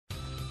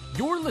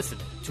You're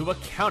listening to a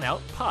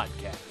Countout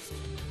Podcast.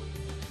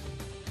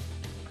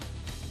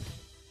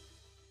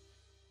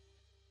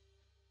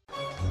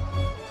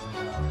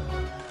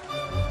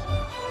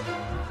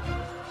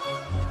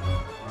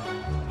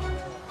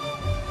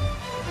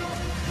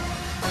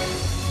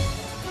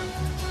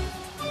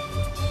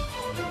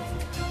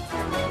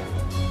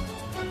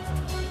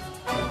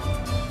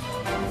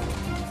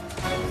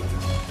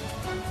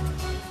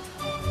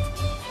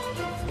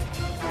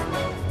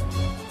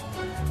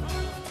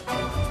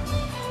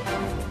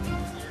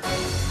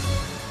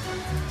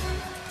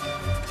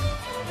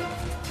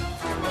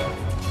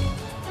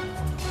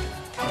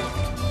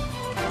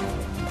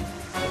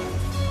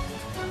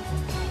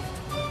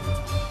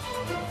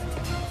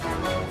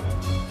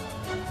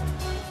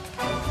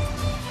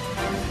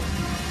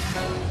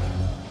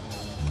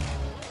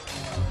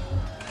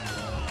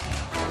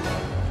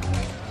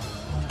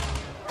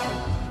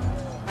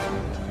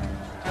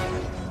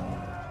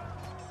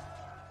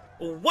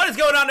 What is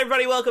going on,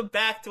 everybody? Welcome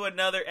back to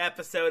another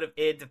episode of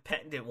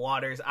Independent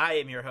Waters. I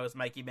am your host,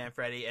 Mikey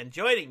Manfredi, and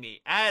joining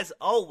me, as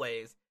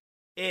always,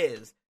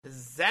 is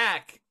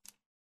Zach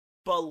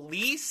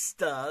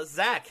Ballista.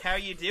 Zach, how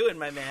you doing,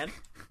 my man?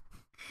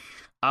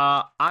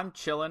 I'm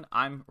chilling.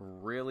 I'm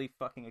really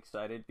fucking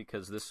excited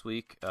because this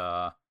week, you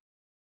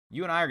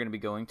and I are going to be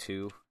going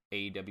to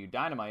AEW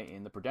Dynamite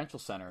in the Prudential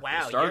Center.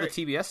 Wow, the start of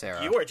the TBS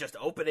era. You were just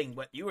opening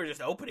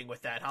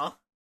with that, huh?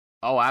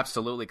 Oh,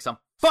 absolutely, because I'm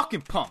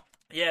fucking pumped.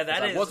 Yeah,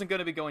 that is. I wasn't going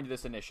to be going to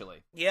this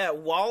initially. Yeah,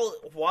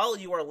 while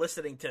you are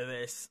listening to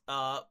this,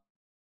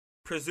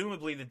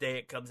 presumably the day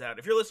it comes out.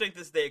 If you're listening to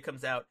this the day it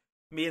comes out,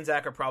 me and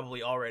Zach are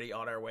probably already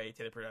on our way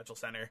to the Prudential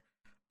Center,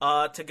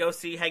 to go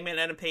see Hangman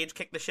Adam Page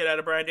kick the shit out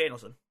of Bryan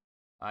Danielson.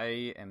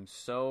 I am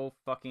so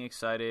fucking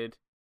excited.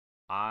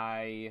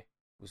 I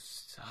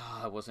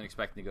wasn't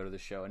expecting to go to the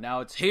show, and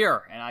now it's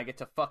here, and I get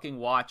to fucking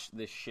watch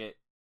this shit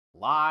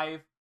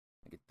live.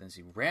 I get to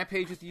see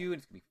Rampage with you, and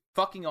it's gonna be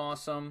fucking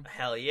awesome.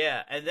 Hell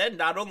yeah. And then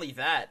not only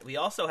that, we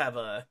also have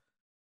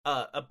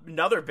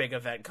another big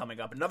event coming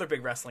up, another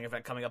big wrestling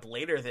event coming up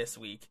later this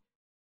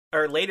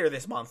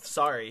month,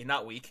 sorry,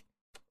 not week.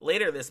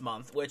 Later this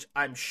month, which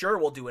I'm sure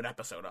we'll do an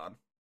episode on.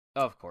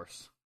 Of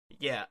course.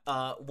 Yeah,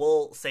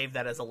 we'll save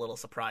that as a little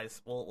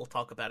surprise. We'll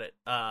talk about it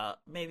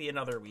maybe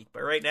another week,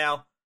 but right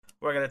now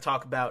we're going to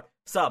talk about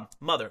some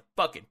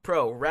motherfucking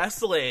pro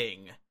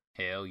wrestling.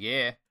 Hell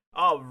yeah.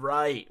 All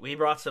right, we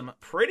brought some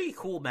pretty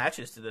cool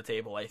matches to the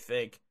table, I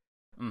think.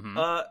 Mm-hmm.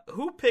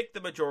 Who picked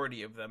the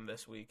majority of them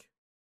this week?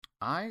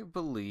 I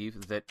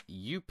believe that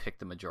you picked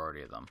the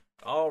majority of them.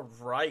 All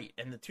right,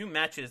 and the two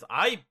matches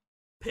I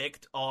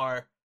picked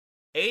are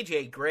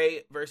AJ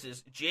Gray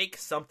versus Jake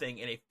Something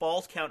in a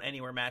Falls Count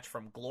Anywhere match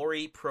from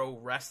Glory Pro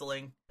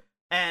Wrestling,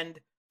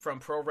 and from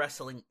Pro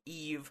Wrestling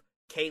Eve,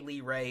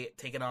 Kaylee Ray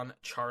taking on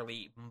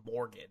Charlie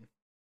Morgan.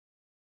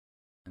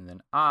 And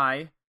then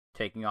I,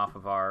 taking off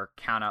of our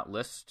count-out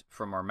list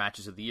from our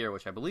matches of the year,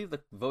 which I believe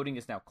the voting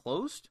is now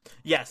closed.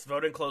 Yes,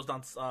 voting closed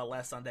on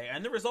last Sunday,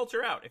 and the results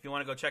are out. If you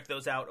want to go check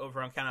those out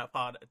over on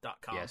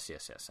countoutpod.com. Yes.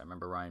 I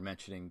remember Ryan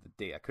mentioning the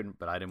date. I couldn't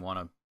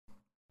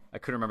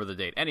remember the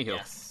date. Anywho,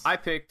 yes. I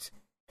picked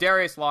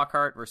Darius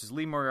Lockhart versus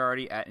Lee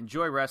Moriarty at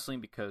Enjoy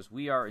Wrestling because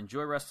we are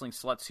Enjoy Wrestling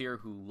sluts here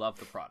who love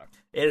the product.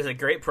 It is a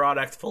great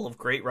product full of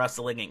great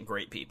wrestling and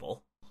great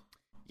people.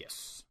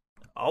 Yes.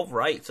 All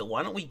right, so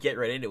why don't we get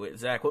right into it,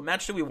 Zach? What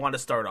match do we want to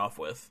start off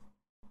with?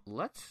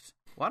 Why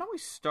don't we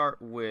start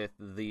with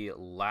the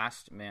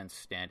Last Man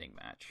Standing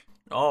match?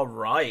 All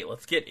right,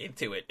 let's get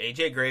into it.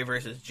 AJ Gray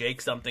versus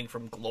Jake Something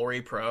from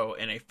Glory Pro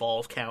in a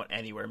Falls Count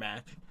Anywhere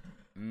match.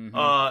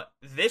 Mm-hmm.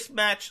 This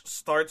match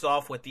starts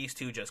off with these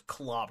two just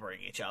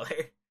clobbering each other.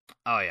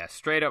 Oh yeah,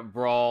 straight up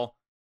brawl.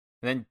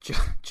 And then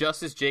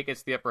just as Jake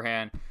gets the upper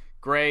hand,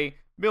 Gray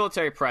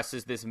military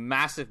presses this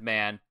massive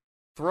man,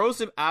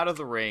 throws him out of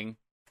the ring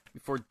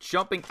before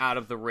jumping out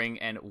of the ring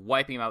and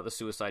wiping him out with a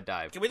suicide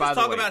dive. Can we just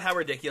talk about how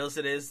ridiculous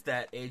it is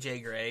that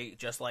AJ Gray,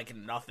 just like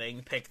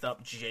nothing, picked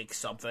up Jake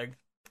Something?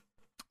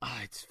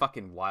 It's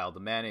fucking wild. The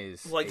man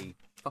is a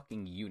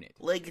fucking unit.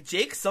 Like,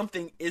 Jake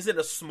Something isn't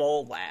a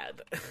small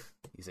lad.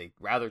 He's a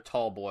rather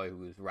tall boy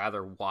who is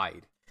rather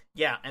wide.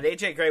 Yeah, and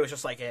AJ Gray was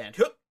just like, and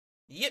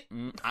yep.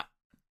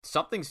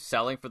 Something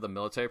selling for the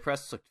military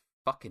press looked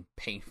fucking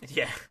painful.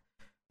 Yeah.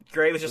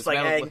 Gray was just like,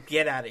 hey,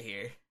 get out of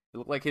here. It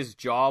looked like his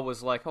jaw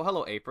was like, "Oh,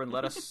 hello, apron.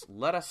 Let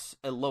us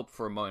elope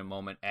for a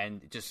moment," and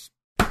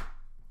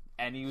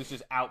he was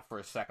just out for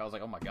a sec. I was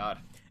like, "Oh my god."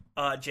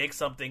 Jake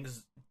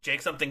Something's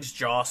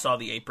jaw saw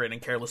the apron,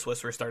 and Careless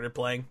Whisper started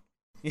playing.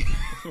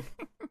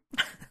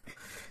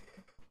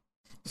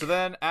 So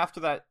then,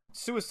 after that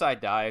suicide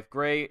dive,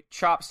 Gray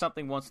chops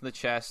Something once in the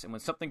chest, and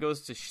when Something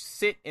goes to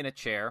sit in a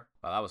chair,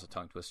 wow, that was a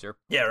tongue twister.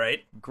 Yeah,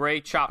 right.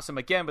 Gray chops him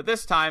again, but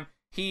this time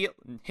he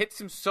hits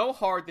him so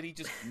hard that he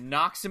just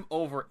knocks him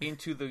over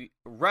into the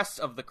rest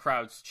of the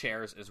crowd's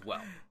chairs as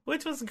well.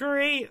 Which was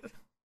great.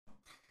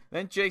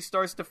 Then Jake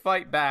starts to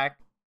fight back,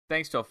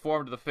 thanks to a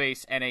forearm to the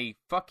face and a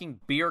fucking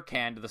beer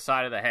can to the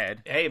side of the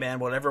head. Hey, man,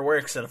 whatever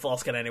works in a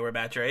Falls Count Anywhere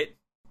match, right?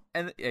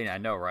 And I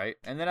know, right?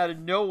 And then out of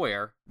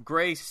nowhere,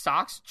 Gray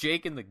socks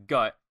Jake in the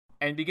gut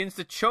and begins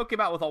to choke him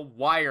out with a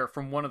wire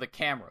from one of the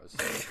cameras.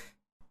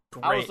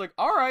 I was like,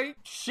 all right,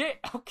 shit,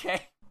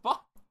 okay,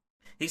 fuck.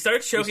 He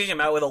starts choking him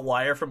out with a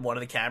wire from one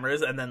of the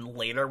cameras, and then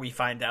later we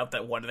find out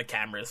that one of the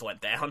cameras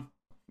went down.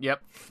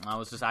 Yep.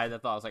 I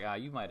thought, I was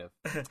like, you might have.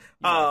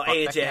 Oh,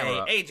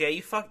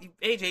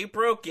 AJ, you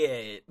broke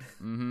it.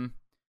 Mm-hmm.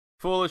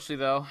 Foolishly,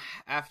 though,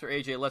 after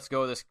AJ lets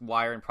go of this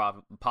wire and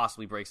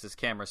possibly breaks this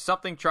camera,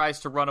 something tries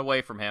to run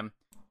away from him.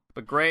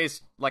 But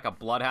Gray's like a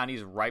bloodhound.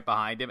 He's right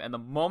behind him. And the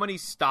moment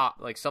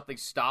something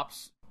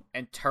stops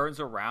and turns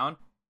around,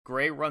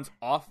 Gray runs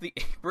off the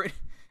apron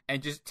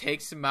and just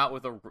takes him out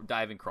with a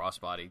diving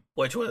crossbody.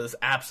 Which was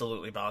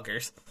absolutely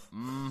bonkers.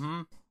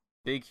 Mm-hmm.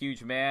 Big,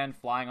 huge man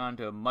flying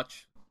onto a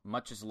much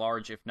as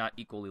large, if not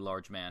equally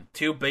large man.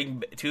 Two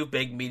big,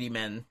 meaty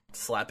men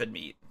slapping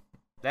meat.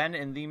 Then,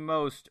 in the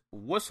most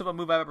wuss of a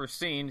move I've ever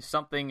seen,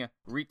 something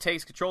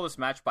retakes control of this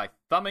match by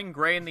thumbing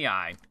Gray in the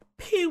eye.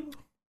 Pew!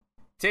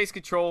 Takes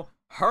control,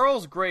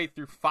 hurls Gray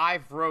through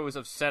 5 rows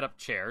of setup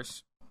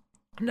chairs.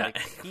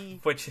 He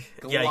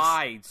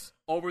glides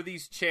over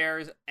these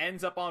chairs,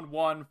 ends up on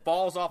one,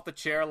 falls off the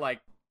chair,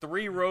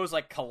 3 rows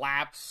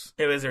collapse.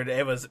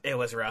 It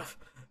was rough.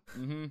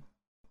 Mm-hmm.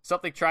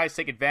 Something tries to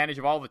take advantage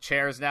of all the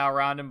chairs now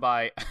around him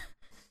by...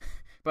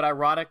 But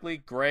ironically,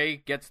 Gray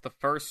gets the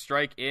first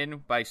strike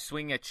in by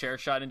swinging a chair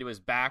shot into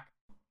his back.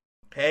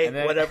 Hey,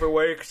 whatever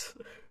works.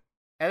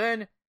 And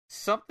then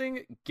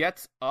something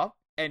gets up,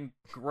 and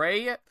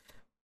Gray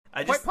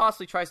quite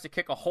possibly tries to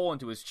kick a hole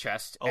into his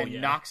chest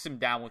and knocks him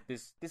down with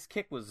this. This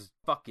kick was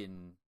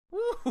fucking...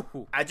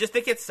 Woo. I just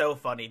think it's so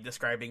funny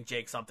describing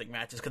Jake something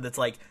matches, because it's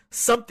like,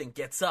 something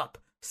gets up,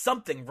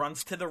 something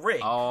runs to the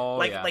ring. Oh,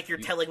 like you're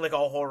telling a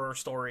horror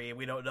story, and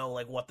we don't know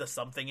what the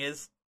something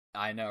is.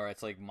 I know, right?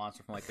 It's like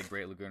monster from the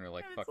Great Lagoon,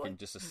 or fucking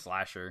just a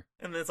slasher.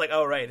 And then it's like,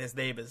 oh right, his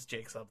name is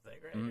Jake something.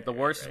 Right, the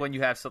worst is when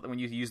you have something, when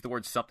you use the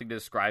word something to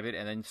describe it,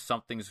 and then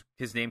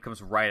his name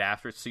comes right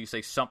after it. So you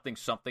say something,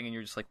 and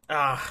you're just like,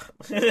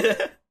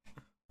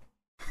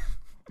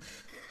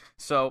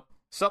 So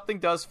something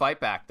does fight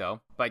back though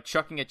by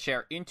chucking a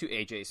chair into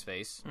AJ's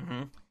face,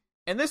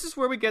 and this is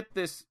where we get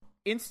this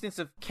instance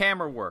of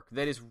camera work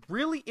that is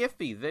really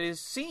iffy that is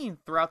seen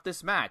throughout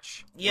this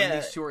match when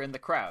these two are in the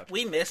crowd.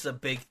 We miss a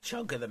big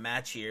chunk of the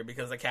match here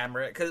because the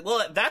camera...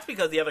 that's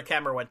because the other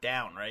camera went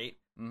down, right?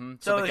 Mm-hmm.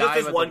 So the guy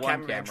just one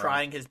camera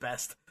trying his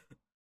best.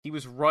 He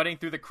was running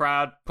through the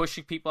crowd,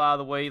 pushing people out of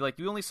the way.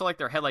 You only saw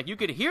their head. You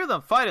could hear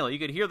them fighting. You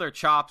could hear their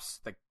chops,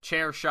 the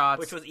chair shots.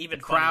 Which was even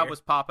the crowd funnier.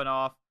 Was popping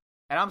off.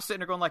 And I'm sitting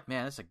there going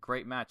man, this is a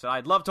great match that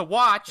I'd love to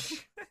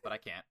watch, but I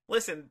can't.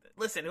 Listen,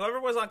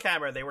 whoever was on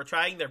camera, they were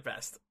trying their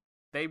best.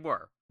 They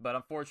were, but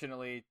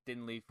unfortunately it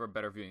didn't lead for a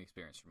better viewing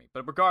experience for me.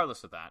 But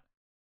regardless of that,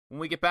 when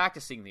we get back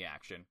to seeing the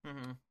action,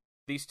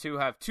 these two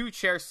have 2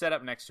 chairs set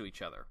up next to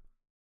each other.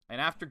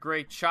 And after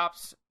Gray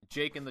chops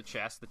Jake in the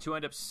chest, the two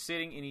end up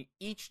sitting in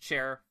each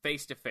chair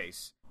face to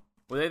face,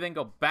 where they then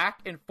go back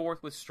and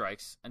forth with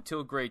strikes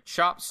until Gray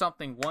chops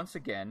something once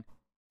again,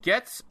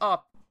 gets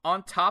up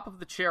on top of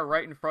the chair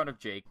right in front of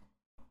Jake,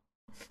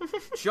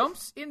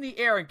 jumps in the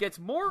air and gets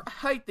more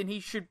height than he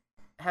should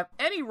have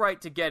any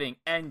right to getting,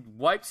 and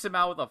wipes him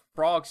out with a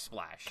frog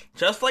splash.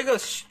 Just like a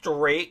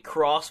straight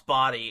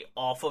crossbody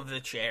off of the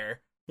chair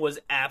was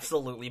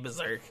absolutely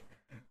berserk.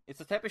 It's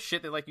the type of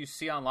shit that you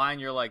see online,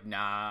 you're like,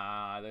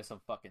 nah, there's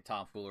some fucking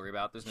tomfoolery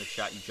about. There's no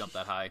shot you jump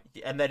that high.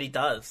 And then he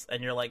does,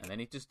 and you're like... And then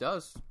he just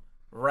does.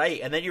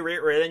 Right, and then you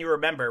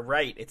remember,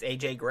 right, it's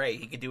AJ Gray.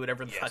 He can do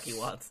whatever the fuck he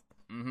wants.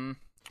 Mm-hmm.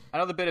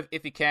 Another bit of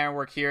iffy camera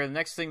work here. The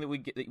next thing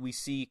that we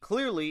see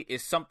clearly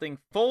is something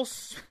full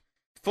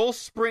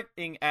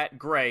sprinting at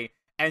Gray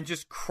and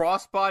just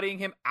crossbodying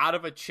him out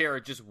of a chair,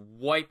 just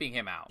wiping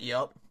him out.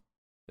 Yep.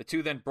 The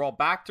two then brawl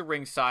back to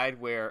ringside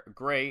where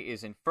Gray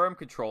is in firm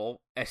control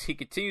as he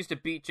continues to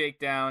beat Jake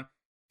down,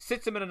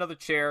 sits him in another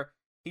chair.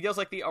 He does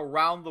the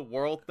around the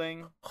world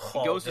thing.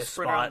 He goes to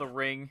sprint around the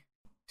ring.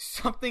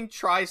 Something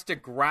tries to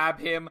grab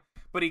him,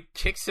 but he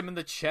kicks him in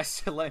the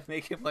chest to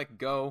make him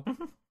go.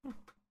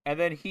 And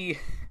then he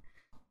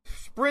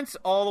sprints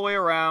all the way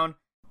around,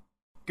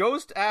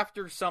 goes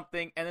after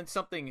something, and then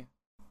something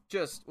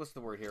just, what's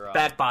the word here?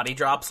 Back body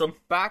drops him.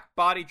 Back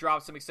body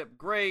drops him, except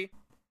Gray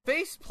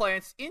face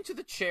plants into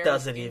the chair.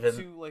 Doesn't even.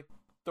 Into,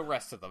 the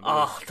rest of them.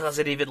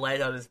 Doesn't even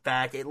land on his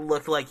back. It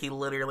looked like he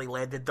literally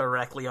landed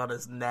directly on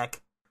his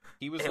neck.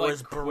 It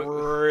was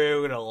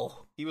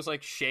brutal. He was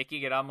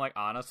shaking it. I'm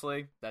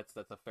honestly, that's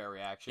a fair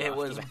reaction. It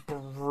was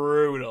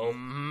brutal.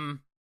 Mm-hmm.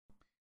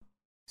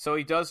 So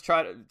he does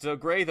try to... So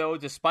Gray, though,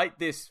 despite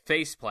this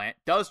face plant,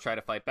 does try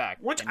to fight back.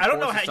 Which, I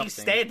don't know how he's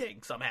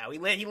standing, somehow. He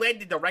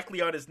landed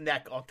directly on his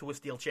neck onto a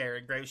steel chair,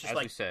 and Gray was just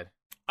as we said.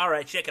 All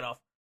right, shake it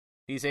off.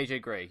 He's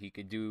AJ Gray. He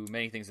could do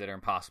many things that are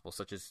impossible,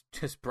 such as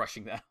just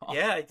brushing that off.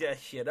 Yeah,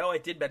 I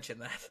did mention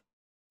that.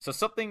 So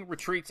something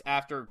retreats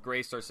after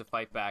Gray starts to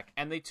fight back,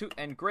 and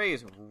Gray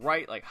is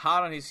right,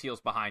 hot on his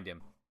heels behind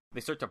him. They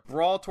start to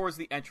brawl towards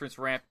the entrance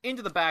ramp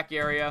into the back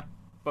area,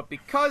 but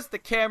because the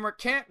camera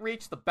can't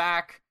reach the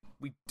back...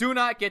 We do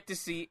not get to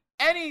see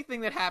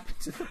anything that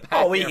happens in the back.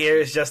 All we there. hear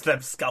is just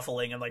them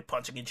scuffling and like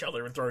punching each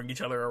other and throwing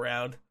each other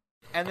around.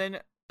 And then,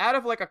 out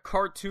of like a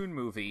cartoon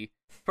movie,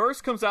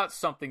 first comes out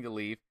something to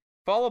leave,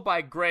 followed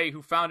by Gray,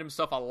 who found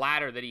himself a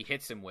ladder that he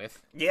hits him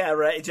with. Yeah,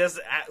 right. Just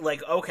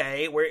like,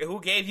 okay, who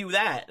gave you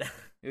that?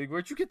 You're like,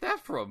 where'd you get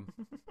that from?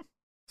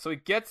 So he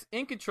gets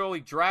in control,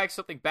 he drags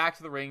something back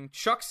to the ring,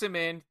 chucks him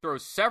in,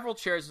 throws several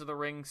chairs into the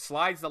ring,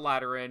 slides the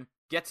ladder in,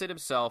 gets it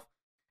himself,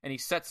 and he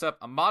sets up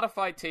a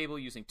modified table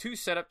using 2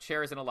 setup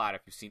chairs and a ladder.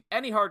 If you've seen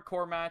any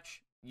hardcore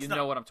match, you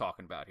know what I'm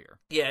talking about here.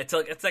 Yeah, it's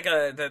like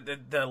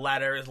the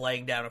ladder is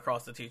laying down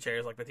across the 2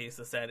 chairs, like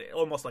Batista said,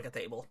 almost like a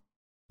table.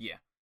 Yeah.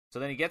 So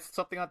then he gets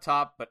something on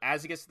top, but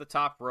as he gets to the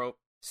top rope,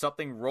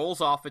 something rolls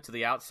off it to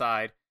the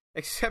outside,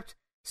 except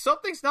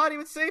something's not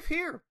even safe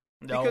here.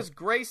 No. Because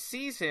Gray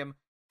sees him,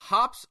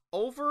 hops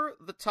over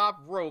the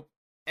top rope,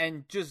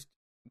 and just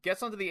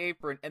gets onto the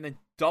apron, and then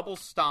double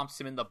stomps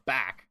him in the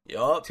back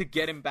Yup. to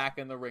get him back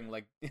in the ring.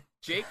 Like,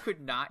 Jake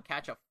could not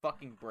catch a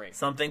fucking break.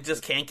 Something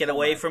just can't get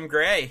away from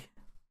Gray.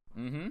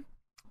 Mm-hmm.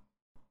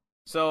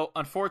 So,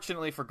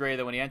 unfortunately for Gray,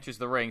 though, when he enters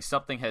the ring,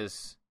 something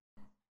has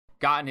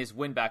gotten his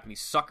wind back, and he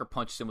sucker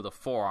punches him with a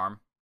forearm.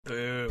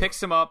 Boo.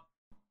 Picks him up,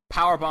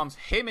 powerbombs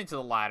him into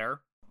the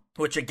ladder.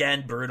 Which,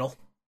 again, brutal.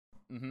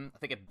 Mm-hmm. I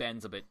think it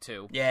bends a bit,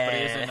 too. Yeah. But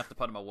it isn't enough to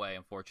put him away,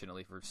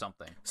 unfortunately, for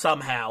something.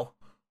 Somehow.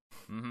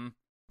 Mm-hmm.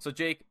 So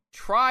Jake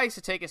tries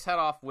to take his head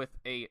off with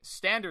a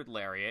standard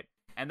lariat,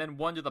 and then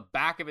one to the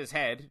back of his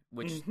head,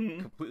 which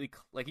completely,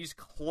 like, he just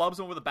clubs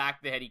him over the back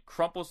of the head. He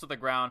crumples to the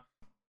ground,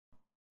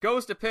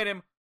 goes to pin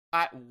him.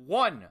 At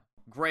 1,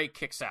 Gray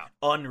kicks out.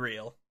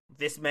 Unreal.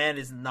 This man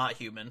is not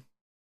human.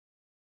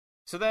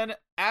 So then,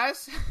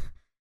 as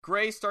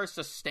Gray starts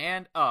to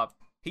stand up,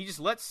 he just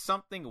lets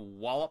something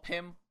wallop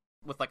him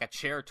with, like, a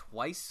chair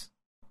twice.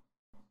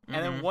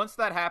 And then once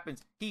that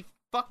happens, he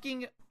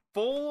fucking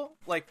full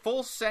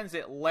sends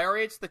it,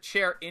 lariats the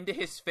chair into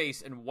his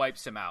face, and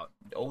wipes him out.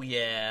 Oh,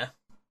 yeah.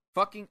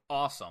 Fucking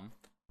awesome.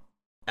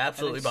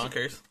 Absolutely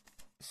bonkers.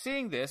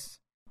 Seeing this,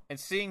 and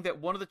seeing that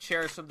one of the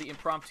chairs from the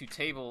impromptu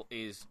table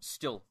is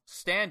still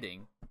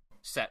standing,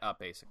 set up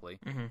basically,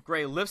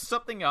 Gray lifts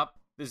something up,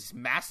 this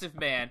massive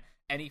man,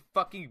 and he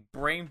fucking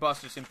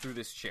brainbusters him through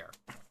this chair.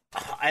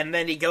 And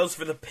then he goes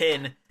for the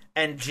pin,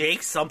 and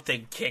Jake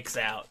something kicks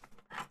out.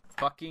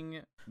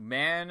 Fucking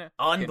man.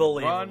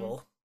 Unbelievable. Run,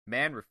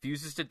 man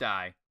refuses to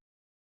die.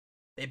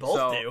 They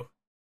both do.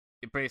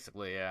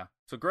 Basically, yeah.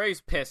 So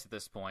Gray's pissed at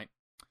this point.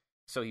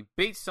 So he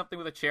beats something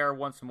with a chair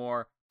once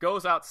more,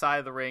 goes outside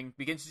of the ring,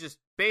 begins to just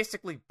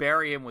basically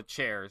bury him with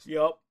chairs.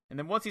 Yup. And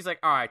then once he's like,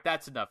 alright,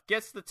 that's enough,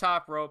 gets to the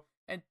top rope,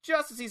 and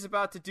just as he's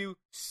about to do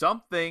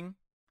something,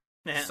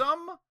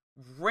 some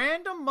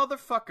random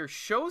motherfucker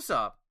shows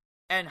up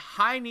and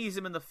high knees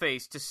him in the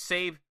face to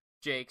save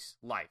Jake's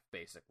life,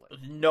 basically.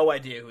 No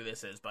idea who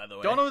this is, by the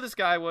way. Don't know who this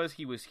guy was.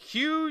 He was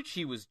huge,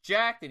 he was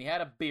jacked, and he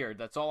had a beard.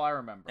 That's all I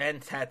remember.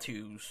 And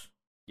tattoos.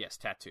 Yes,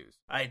 tattoos.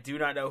 I do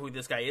not know who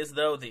this guy is,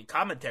 though. The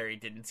commentary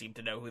didn't seem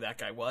to know who that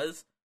guy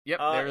was. Yep,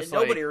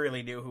 nobody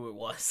really knew who it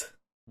was.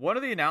 One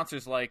of the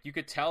announcers, like, you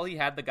could tell he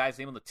had the guy's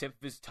name on the tip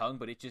of his tongue,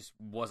 but it just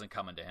wasn't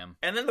coming to him.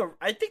 And then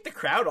I think the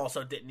crowd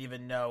also didn't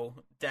even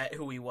know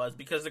who he was,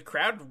 because the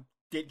crowd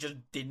just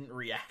didn't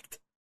react.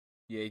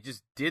 Yeah, he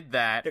just did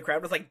that. The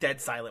crowd was, like,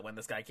 dead silent when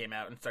this guy came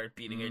out and started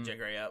beating AJ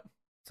Gray up.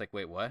 It's like,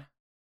 wait, what?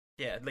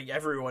 Yeah, like,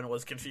 everyone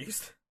was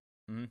confused.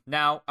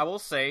 Now, I will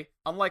say,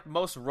 unlike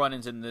most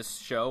run-ins in this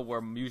show,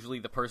 where usually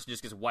the person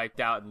just gets wiped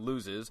out and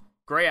loses,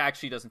 Gray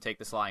actually doesn't take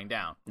this lying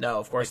down. No,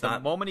 of course not.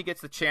 The moment he gets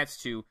the chance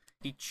to,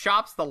 he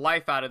chops the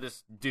life out of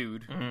this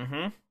dude,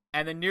 and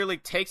then nearly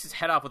takes his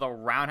head off with a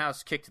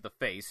roundhouse kick to the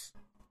face.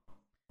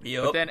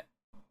 Yep. But then,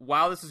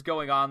 while this is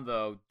going on,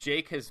 though,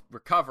 Jake has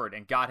recovered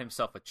and got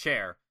himself a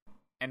chair.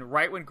 And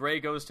right when Gray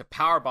goes to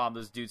powerbomb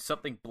this dude,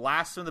 something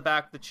blasts him in the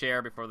back of the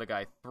chair before the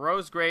guy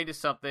throws Gray into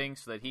something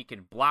so that he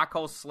can black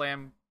hole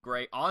slam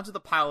Gray onto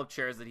the pile of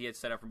chairs that he had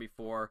set up from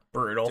before.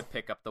 Brutal. To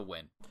pick up the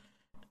win.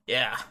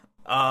 Yeah.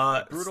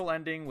 Brutal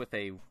ending with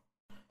a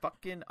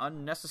fucking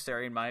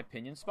unnecessary, in my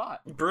opinion, spot.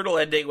 Brutal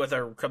ending with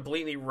a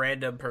completely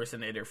random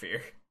person to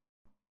interfere.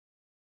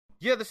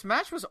 Yeah, this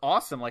match was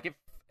awesome. Like,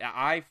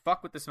 I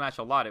fuck with this match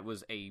a lot. It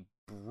was a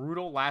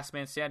brutal last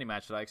man standing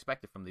match that I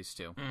expected from these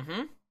two.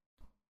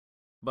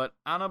 But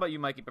I don't know about you,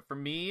 Mikey, but for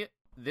me,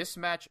 this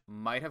match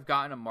might have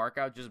gotten a mark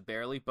out just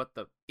barely, but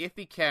the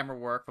iffy camera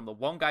work from the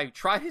one guy who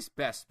tried his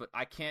best, but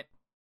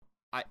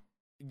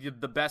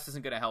the best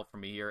isn't going to help for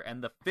me here.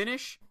 And the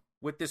finish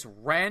with this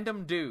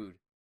random dude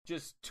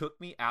just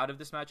took me out of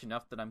this match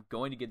enough that I'm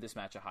going to give this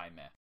match a high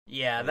meh.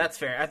 Yeah, that's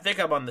fair. I think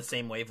I'm on the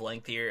same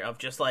wavelength here of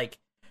just, like,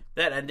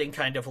 that ending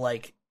kind of,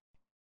 like,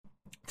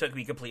 took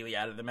me completely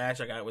out of the match.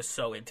 Like, I was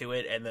so into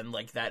it, and then,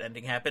 like, that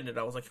ending happened, and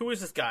I was like, who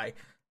is this guy?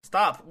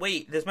 Stop.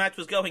 Wait, this match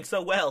was going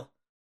so well.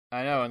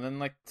 I know, and then,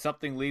 like,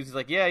 something leaves. He's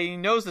like, yeah, he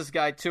knows this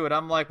guy, too. And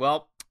I'm like,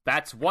 well,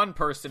 that's one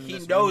person. He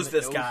knows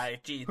this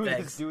guy. Gee, who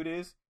thanks. this dude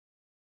is.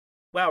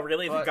 Wow,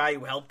 really? The guy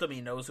who helped him,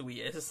 he knows who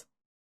he is?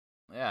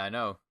 Yeah, I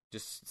know.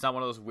 Just it's not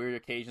one of those weird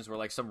occasions where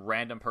like some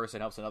random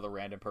person helps another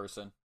random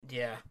person.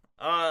 Yeah.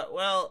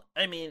 Well,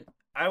 I mean,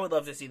 I would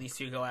love to see these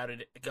two go at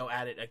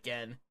it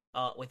again.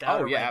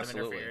 Without random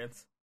absolutely.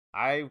 interference.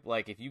 I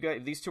like if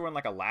these two were in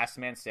like a last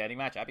man standing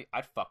match.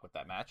 I'd fuck with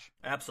that match.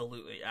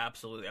 Absolutely.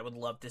 I would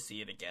love to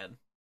see it again.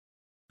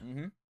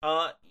 Mm-hmm.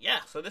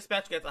 Yeah. So this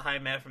match gets a high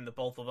mat from the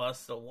both of us.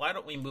 So why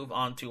don't we move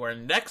on to our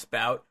next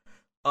bout,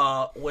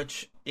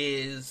 which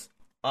is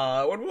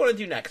what do we want to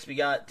do next? We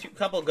got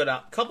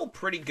couple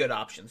pretty good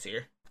options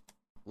here.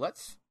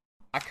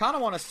 I kind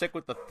of want to stick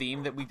with the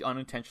theme that we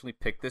unintentionally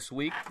picked this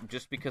week,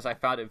 just because I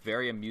found it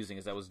very amusing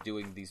as I was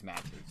doing these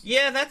matches.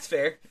 Yeah, that's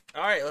fair.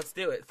 All right, let's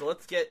do it. So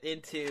let's get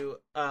into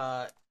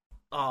Kaylee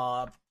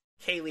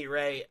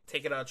Ray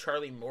taking on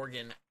Charlie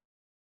Morgan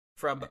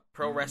from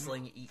Pro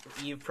Wrestling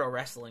Eve. Pro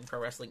Wrestling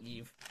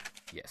Eve.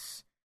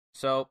 Yes.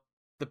 So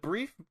the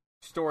brief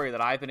story that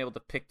I've been able to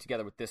pick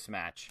together with this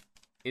match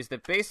is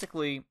that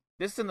basically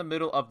this is in the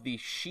middle of the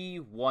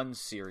She Won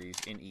series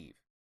in Eve,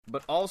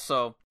 but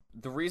also.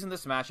 The reason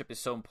this matchup is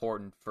so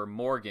important for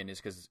Morgan is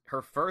because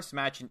her first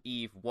match in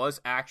Eve was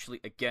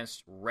actually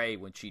against Ray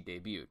when she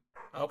debuted.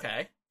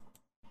 Okay.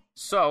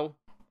 So,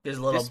 this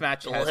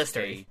match has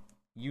history.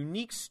 A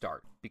unique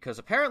start, because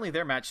apparently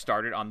their match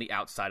started on the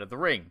outside of the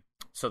ring.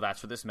 So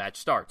that's where this match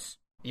starts.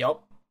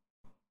 Yep.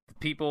 The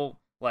people,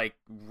 like,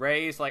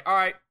 Ray's like,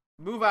 alright,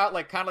 move out,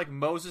 like, kind of like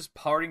Moses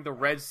parting the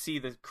Red Sea.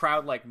 The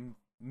crowd, like,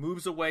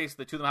 moves away, so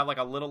the two of them have, like,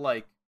 a little,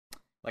 like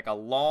a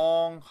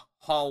long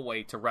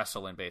hallway to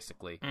wrestle in,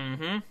 basically.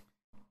 Mm-hmm.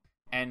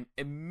 And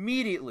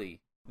immediately,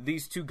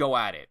 these two go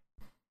at it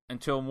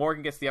until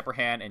Morgan gets the upper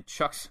hand and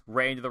chucks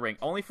Ray into the ring,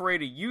 only for Ray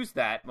to use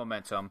that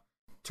momentum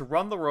to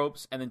run the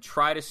ropes and then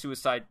try to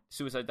suicide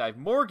dive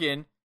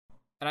Morgan.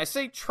 And I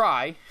say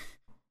try,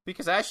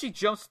 because as she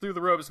jumps through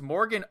the ropes,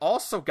 Morgan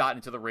also got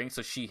into the ring,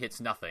 so she hits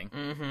nothing.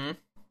 Mm-hmm.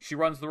 She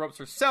runs the ropes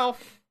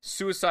herself,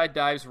 suicide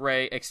dives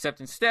Ray,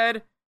 except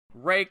instead...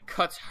 Ray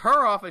cuts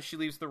her off as she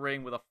leaves the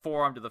ring with a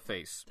forearm to the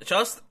face.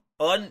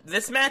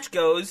 This match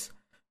goes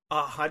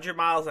 100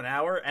 miles an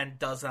hour and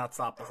does not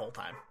stop the whole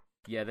time.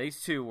 Yeah,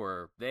 these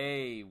two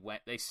they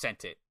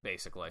sent it,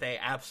 basically. They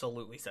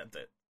absolutely sent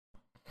it.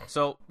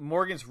 So,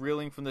 Morgan's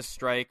reeling from the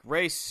strike.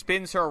 Ray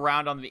spins her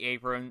around on the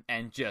apron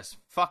and just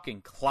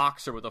fucking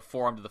clocks her with a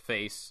forearm to the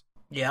face.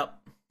 Yep.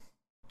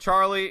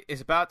 Charlie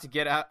is able to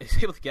get out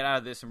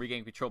of this and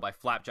regain control by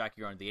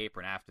flapjacking her on the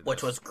apron after this.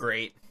 Which was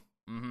great.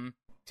 Mm-hmm.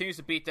 Continues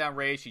to beat down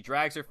Ray. She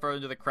drags her further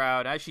into the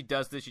crowd. As she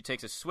does this, she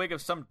takes a swig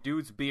of some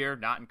dude's beer,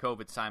 not in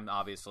COVID time,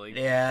 obviously.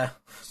 Yeah.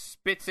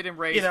 Spits it in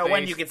Ray's face.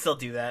 When you can still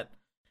do that.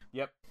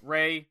 Yep.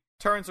 Ray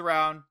turns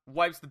around,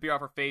 wipes the beer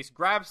off her face,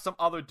 grabs some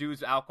other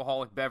dude's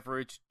alcoholic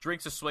beverage,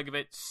 drinks a swig of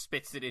it,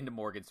 spits it into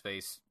Morgan's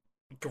face.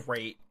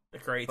 Great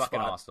Fucking spot.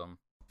 awesome.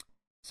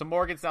 So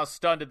Morgan's now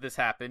stunned that this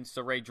happened,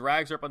 so Ray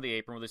drags her up on the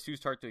apron where the two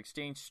start to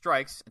exchange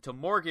strikes until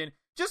Morgan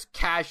just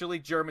casually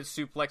German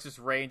suplexes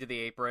Ray into the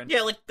apron.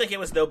 Yeah, like it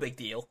was no big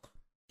deal.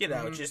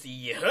 Just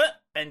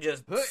and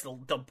just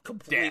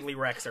completely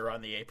wrecks her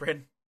on the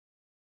apron.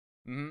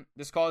 Mm-hmm.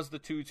 This causes the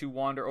two to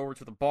wander over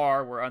to the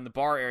bar, where on the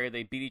bar area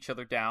they beat each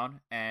other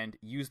down and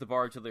use the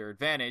bar to their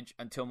advantage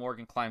until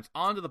Morgan climbs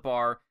onto the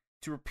bar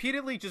to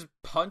repeatedly just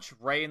punch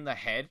Ray in the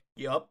head.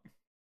 Yup.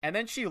 And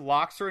then she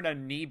locks her in a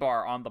knee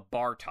bar on the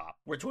bar top.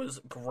 Which was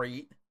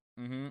great.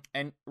 Mm-hmm.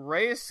 And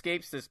Ray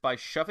escapes this by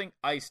shoving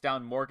ice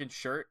down Morgan's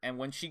shirt, and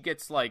when she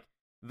gets, like,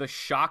 the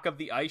shock of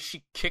the ice,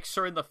 she kicks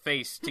her in the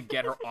face to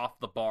get her off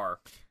the bar.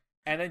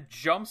 And then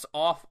jumps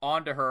off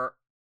onto her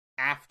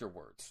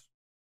afterwards.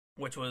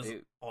 Which was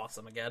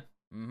awesome again.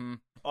 Mm-hmm.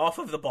 Off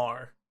of the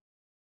bar.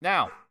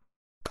 Now,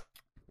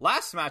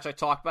 last match I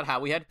talked about how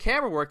we had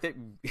camera work that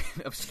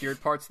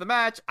obscured parts of the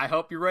match. I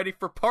hope you're ready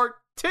for part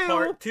 2.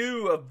 Part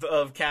 2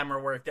 of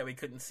camera work that we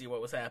couldn't see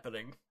what was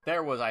happening.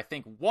 There was, I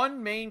think,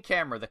 one main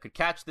camera that could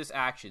catch this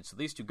action. So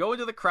these two go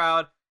into the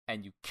crowd,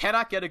 and you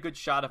cannot get a good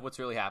shot of what's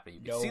really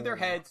happening. You can see their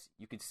heads,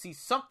 you can see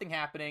something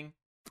happening,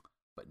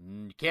 but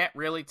you can't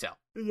really tell.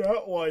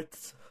 Not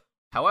once.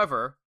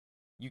 However,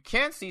 you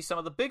can see some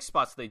of the big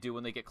spots they do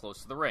when they get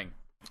close to the ring.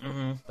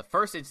 Mm-hmm. The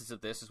first instance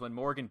of this is when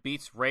Morgan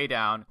beats Ray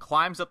down,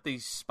 climbs up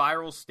these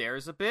spiral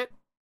stairs a bit,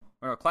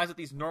 or climbs up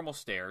these normal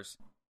stairs,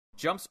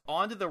 jumps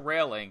onto the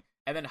railing,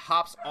 and then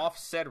hops off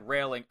said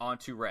railing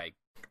onto Ray.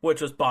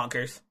 Which was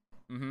bonkers.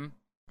 Mm-hmm.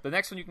 The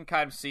next one you can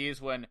kind of see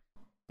is when,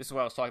 this is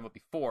what I was talking about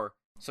before,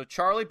 so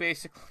Charlie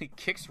basically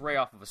kicks Ray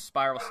off of a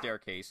spiral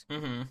staircase,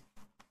 mm-hmm.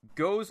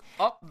 goes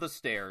up the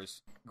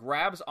stairs,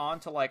 grabs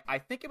onto, like, I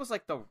think it was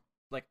like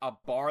a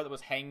bar that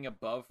was hanging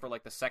above for,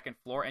 like, the second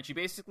floor, and she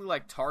basically,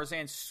 like,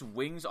 Tarzan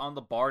swings on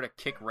the bar to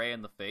kick Ray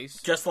in the face.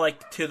 Just,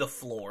 like, to the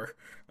floor.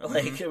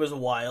 Like, mm-hmm. It was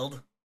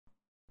wild.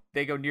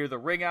 They go near the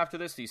ring after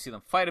this, so you see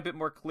them fight a bit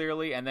more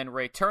clearly, and then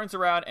Ray turns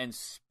around and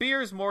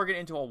spears Morgan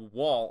into a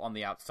wall on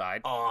the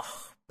outside.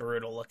 Oh,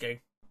 brutal looking.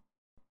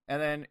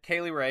 And then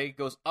Kaylee Ray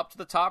goes up to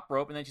the top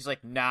rope, and then she's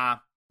like, nah,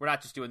 we're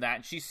not just doing that.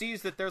 And she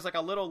sees that there's, like,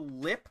 a little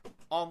lip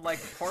on, like,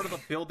 part of the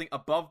building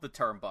above the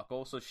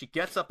turnbuckle, so she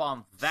gets up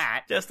on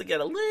that. Just to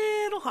get a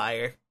little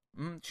higher.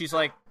 She's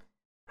like,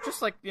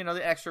 just like,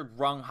 the extra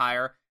rung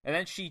higher. And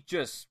then she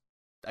just,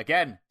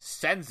 again,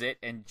 sends it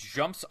and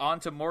jumps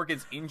onto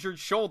Morgan's injured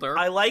shoulder.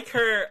 I like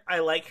her,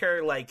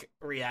 like,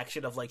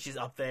 reaction of, like, she's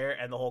up there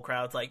and the whole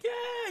crowd's like,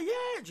 yeah,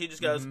 yeah. And she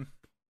just goes,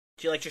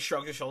 she, like, just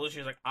shrugs her shoulders.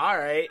 She's like, all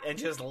right. And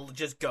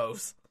just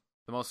goes.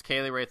 The most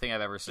Kaylee Ray thing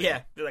I've ever seen.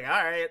 Yeah. She's like, all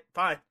right,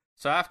 fine.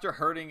 So after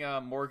hurting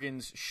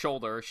Morgan's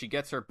shoulder, she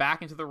gets her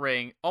back into the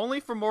ring, only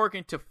for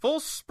Morgan to full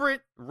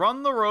sprint,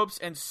 run the ropes,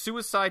 and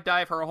suicide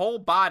dive her whole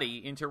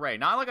body into Ray.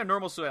 Not like a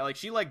normal suicide, like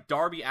she like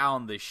Darby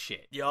Allin this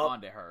shit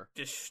onto her.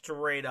 Just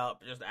straight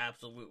up, just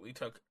absolutely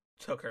took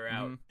her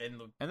out in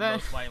the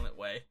most violent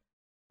way.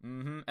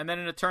 And then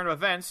in a turn of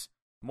events,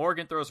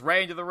 Morgan throws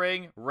Ray into the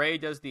ring. Ray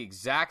does the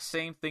exact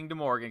same thing to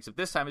Morgan, except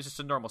this time it's just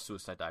a normal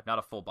suicide dive, not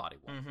a full body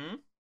one.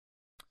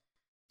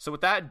 So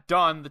with that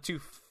done, the two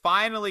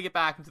finally get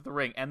back into the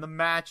ring, and the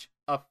match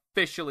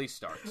officially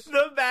starts.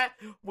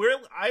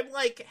 I'm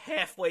like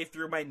halfway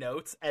through my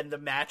notes, and the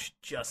match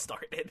just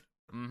started.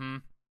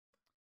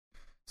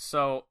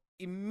 So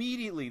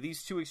immediately,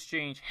 these two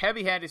exchange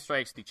heavy-handed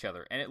strikes to each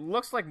other, and it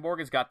looks like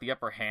Morgan's got the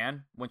upper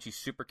hand when she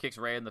super kicks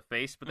Ray in the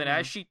face, but then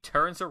as she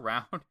turns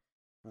around,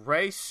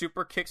 Ray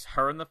super kicks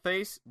her in the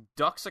face,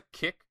 ducks a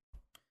kick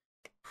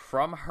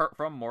from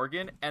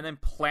Morgan, and then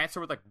plants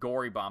her with a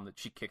gory bomb that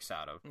she kicks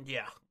out of.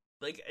 Yeah.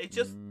 Like, it's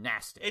just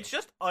nasty. It's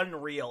just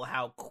unreal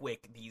how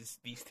quick these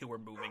two are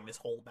moving this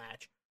whole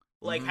match.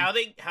 Like, how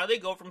they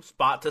go from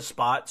spot to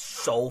spot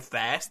so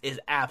fast is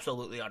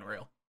absolutely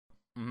unreal.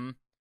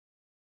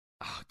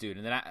 Oh, dude,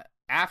 and then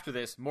after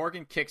this,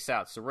 Morgan kicks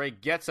out, so Ray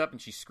gets up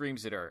and she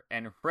screams at her,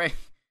 and Ray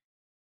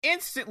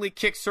instantly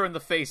kicks her in the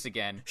face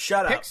again.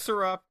 Picks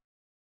her up,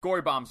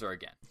 gory bombs her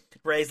again.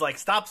 Ray's like,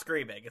 stop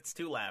screaming, it's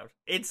too loud.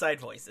 Inside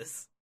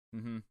voices.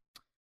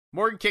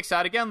 Morgan kicks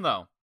out again,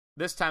 though.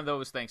 This time, though, it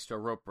was thanks to a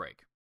rope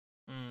break.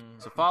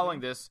 So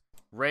following this,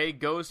 Ray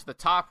goes to the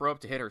top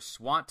rope to hit her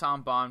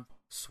Swanton Bomb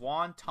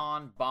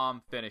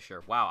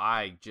finisher. Wow,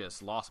 I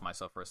just lost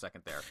myself for a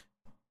second there.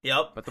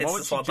 Yep, but the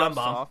moment she jumps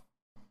off...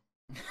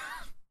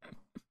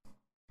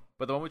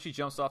 But the moment she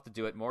jumps off to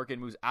do it,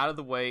 Morgan moves out of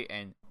the way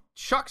and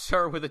chucks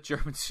her with a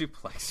German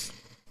suplex.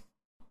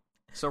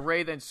 So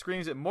Ray then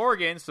screams at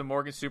Morgan, so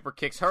Morgan super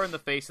kicks her in the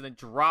face and then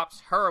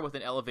drops her with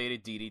an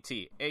elevated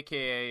DDT,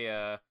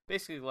 aka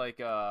basically like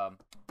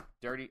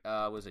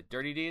was it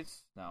Dirty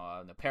Deeds?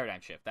 No, the Paradigm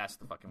Shift. That's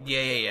the fucking one.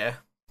 Yeah.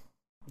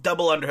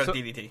 Double underhook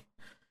DDT.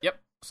 Yep.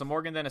 So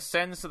Morgan then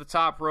ascends to the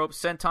top rope,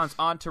 sentons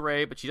onto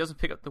Ray, but she doesn't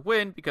pick up the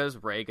win because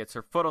Ray gets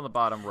her foot on the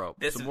bottom rope.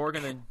 This is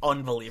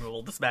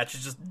unbelievable. This match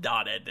is just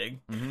not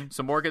ending.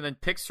 So Morgan then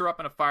picks her up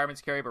in a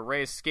fireman's carry, but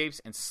Ray escapes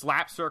and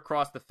slaps her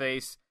across the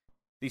face.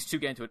 These two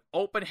get into an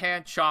open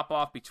hand chop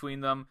off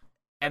between them,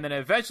 and then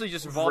eventually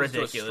just evolves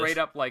into a straight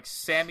up like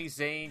Sami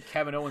Zayn,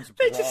 Kevin Owens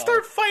brawl. They just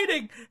start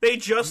fighting. They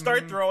just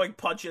start throwing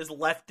punches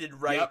left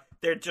and right. Yep.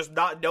 They're just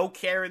no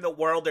care in the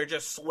world. They're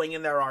just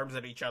swinging their arms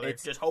at each other,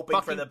 just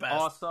hoping for the best.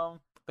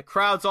 Awesome. The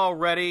crowd's all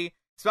ready.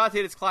 It's about to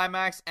hit its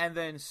climax, and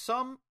then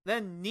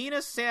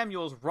Nina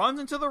Samuels runs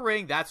into the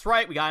ring. That's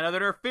right, we got another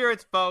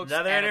interference, folks.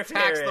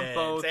 Attacks them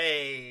both.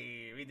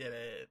 Hey, we did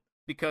it.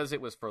 Because it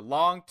was for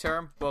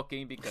long-term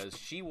booking, because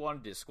she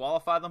wanted to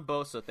disqualify them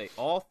both so that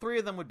all three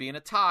of them would be in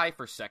a tie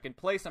for second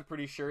place, I'm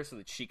pretty sure, so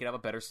that she could have a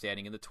better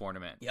standing in the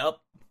tournament. Yep.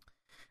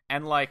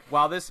 And,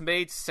 while this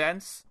made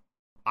sense,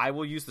 I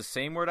will use the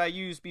same word I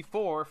used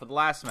before for the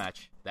last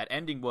match. That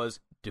ending was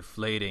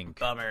deflating.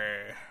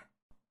 Bummer.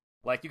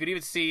 You could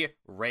even see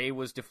Ray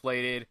was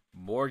deflated,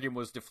 Morgan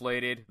was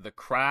deflated, the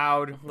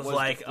crowd was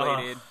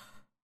deflated.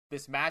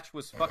 This match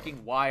was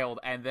fucking wild,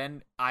 and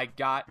then I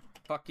got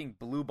fucking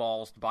blue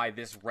balls by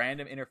this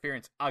random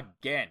interference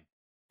again.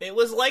 It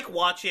was like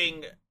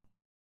watching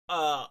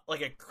one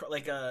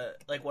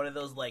of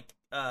those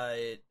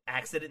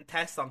accident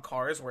tests on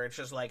cars where it's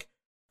just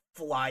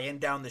flying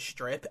down the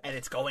strip and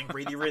it's going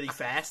really really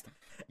fast,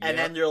 and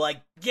then you're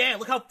like, yeah,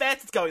 look how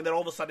fast it's going, then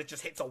all of a sudden it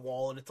just hits a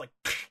wall and it's like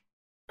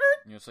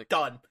you're just like,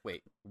 done.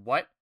 Wait,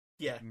 what?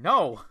 Yeah,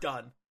 no,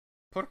 done.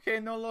 ¿Por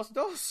qué no los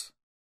dos?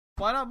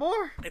 Why not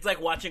more? It's like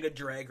watching a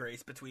drag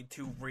race between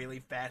two really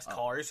fast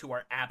cars who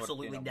are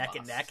absolutely neck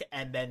and neck,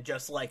 and then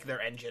just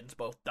their engines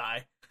both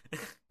die.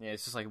 Yeah,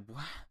 it's just like,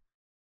 what?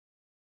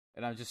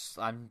 And I just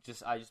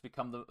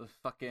become the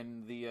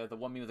fucking the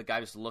one meme with the guy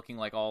just looking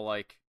all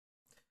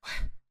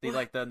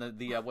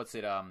the what's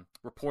it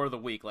report of the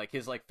week,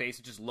 his face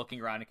is just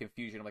looking around in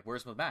confusion. I'm like,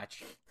 where's the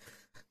match?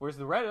 Where's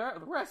the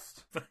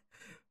rest?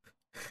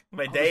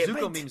 My day. The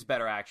Zuko meme's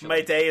better actually.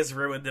 My day is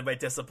ruined and my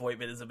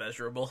disappointment is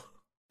immeasurable.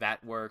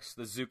 That works.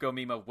 The Zuko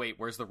meme of, wait,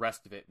 where's the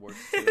rest of it? Works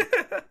too.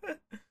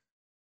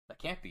 That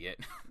can't be it.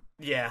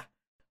 Yeah.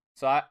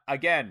 So,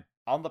 again,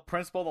 on the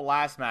principle of the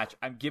last match,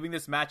 I'm giving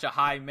this match a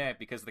high meh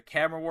because the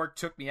camera work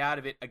took me out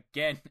of it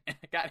again, and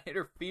I got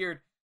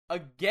interfered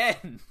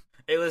again.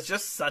 It was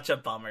just such a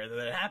bummer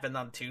that it happened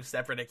on two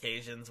separate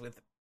occasions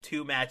with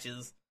two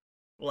matches,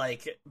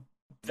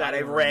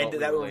 that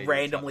were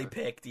randomly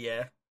picked,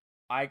 yeah.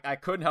 I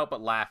couldn't help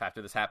but laugh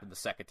after this happened the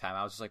second time.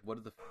 I was just like, what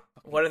are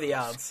the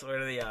odds? What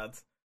are the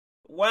odds?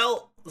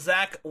 Well,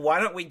 Zach, why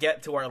don't we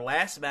get to our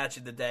last match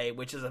of the day,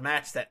 which is a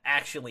match that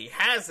actually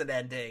has an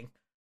ending.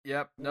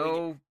 Yep,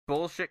 no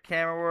bullshit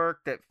camera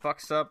work that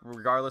fucks up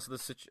regardless of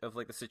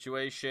the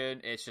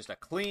situation. It's just a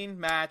clean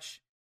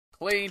match,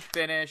 clean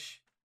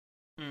finish.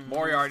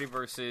 Moriarty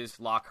versus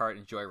Lockhart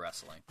and Joy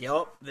Wrestling.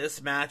 Yep,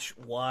 this match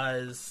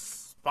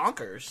was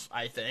bonkers,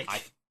 I think.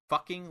 I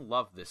fucking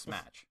love this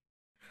match.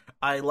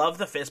 I love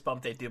the fist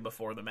bump they do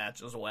before the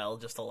match as well,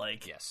 just to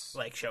Yes.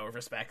 show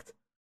respect.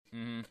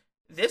 Mm-hmm.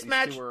 This These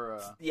match, two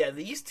were,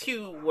 these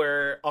two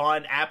were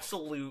on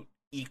absolute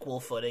equal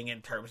footing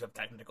in terms of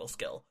technical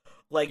skill.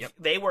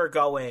 They were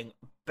going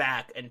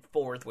back and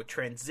forth with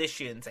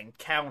transitions and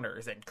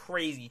counters and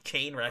crazy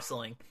chain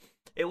wrestling.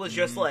 It was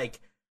just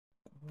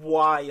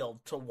wild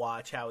to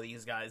watch how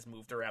these guys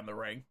moved around the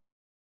ring.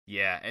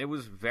 Yeah, and it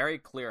was very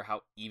clear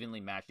how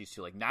evenly matched these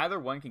two. Like, neither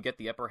one can get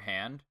the upper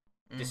hand,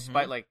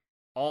 despite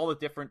all the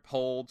different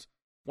holds.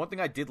 One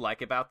thing I did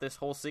like about this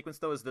whole sequence,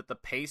 though, is that the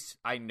pace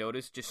I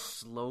noticed just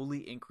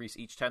slowly increased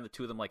each time the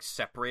two of them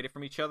separated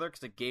from each other,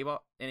 because it gave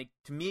up, and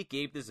to me it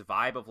gave this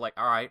vibe of all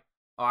right,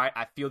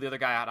 I feel the other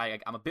guy out.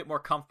 I'm a bit more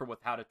comfortable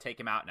with how to take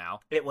him out now.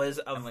 It was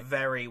a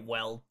very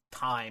well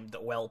timed,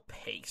 well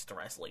paced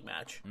wrestling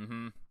match.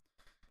 Mm-hmm.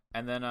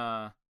 And then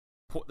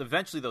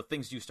eventually though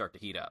things do start to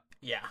heat up.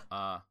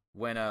 Yeah.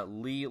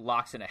 When Lee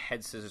locks in a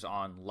head scissors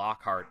on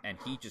Lockhart, and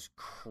he just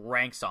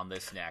cranks on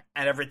this neck.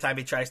 And every time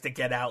he tries to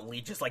get out,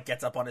 Lee just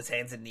gets up on his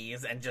hands and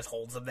knees and just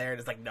holds him there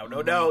and is like,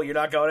 no, you're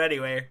not going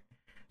anywhere.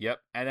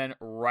 Yep. And then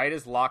right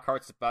as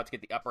Lockhart's about to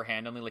get the upper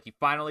hand on Lee, he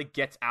finally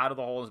gets out of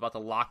the hole and is about to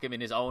lock him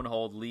in his own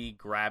hold, Lee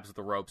grabs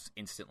the ropes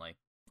instantly.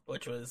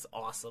 Which was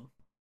awesome.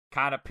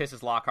 Kind of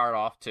pisses Lockhart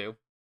off too.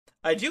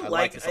 I do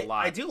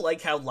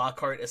like how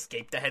Lockhart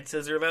escaped the head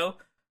scissor though.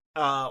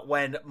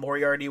 When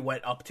Moriarty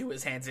went up to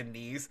his hands and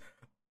knees,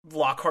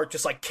 Lockhart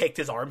just kicked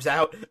his arms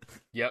out.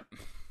 Yep.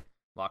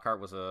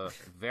 Lockhart was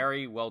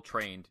very well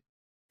trained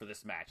for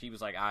this match. He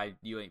was like,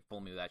 you ain't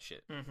fooling me with that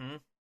shit. Mm-hmm.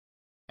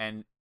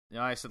 And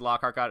I said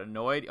Lockhart got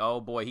annoyed.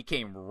 Oh boy, he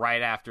came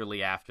right after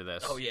Lee after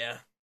this. Oh yeah.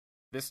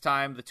 This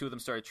time the two of them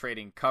started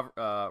trading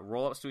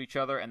roll-ups to each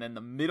other, and then in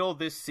the middle of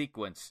this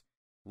sequence,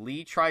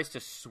 Lee tries to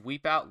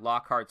sweep out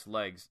Lockhart's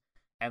legs,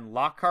 and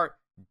Lockhart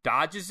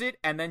dodges it,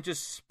 and then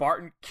just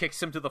Spartan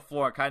kicks him to the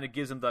floor and kind of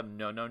gives him the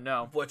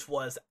no. Which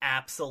was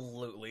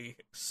absolutely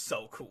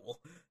so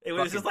cool. It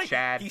was Fucking just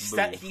Chad he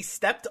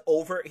stepped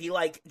over,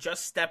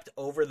 just stepped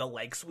over the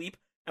leg sweep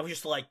and was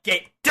just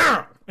get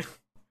down!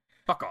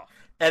 Fuck off.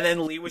 And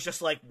then Lee was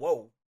just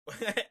whoa.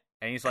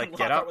 And he's and get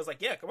Lockhart up. was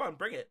yeah, come on,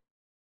 bring it.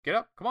 Get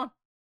up, come on.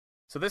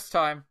 So this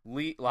time,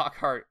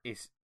 Lockhart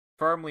is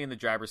firmly in the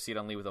driver's seat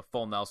on Lee with a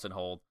full Nelson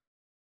hold.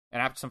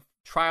 And after some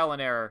trial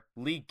and error,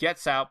 Lee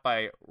gets out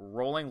by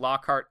rolling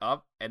Lockhart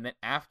up, and then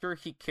after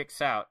he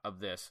kicks out of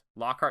this,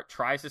 Lockhart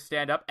tries to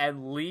stand up,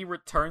 and Lee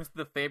returns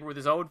the favor with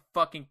his own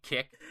fucking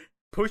kick,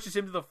 pushes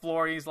him to the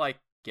floor, and he's like,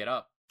 get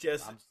up. I'm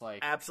just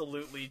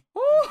absolutely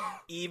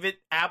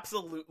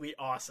absolutely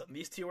awesome.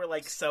 These two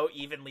are so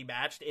evenly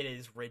matched, it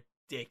is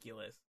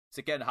ridiculous. Is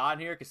it getting hot in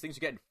here? Because things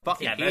are getting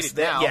fucking heated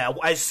now. Yeah,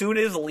 as soon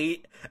as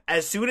Lee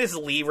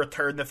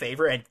returned the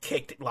favor and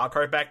kicked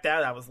Lockhart back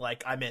down, I was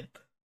like, I'm in.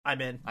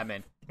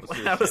 Let's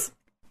do this.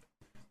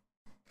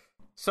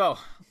 So,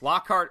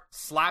 Lockhart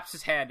slaps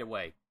his hand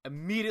away,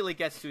 immediately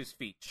gets to his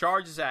feet,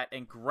 charges at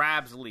and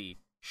grabs Lee,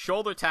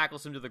 shoulder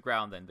tackles him to the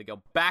ground then. They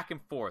go back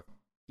and forth.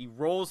 He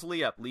rolls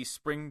Lee up. Lee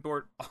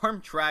springboard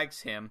arm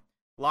drags him.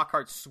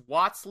 Lockhart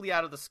swats Lee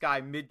out of the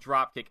sky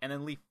mid-dropkick, and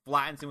then Lee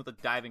flattens him with a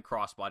diving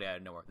crossbody out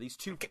of nowhere. These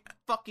two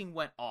fucking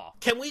went off.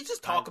 Can we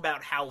just talk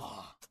about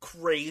how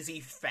crazy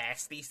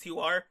fast these two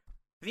are?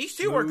 These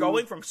two are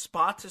going from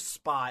spot to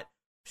spot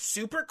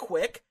super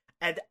quick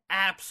and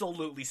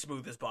absolutely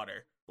smooth as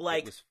butter.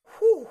 Work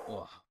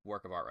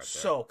of art right there.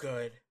 So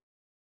good.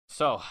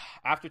 So,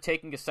 after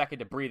taking a second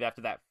to breathe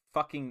after that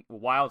fucking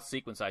wild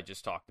sequence I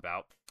just talked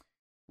about,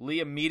 Lee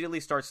immediately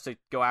starts to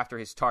go after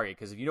his target,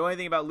 because if you know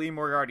anything about Lee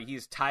Moriarty,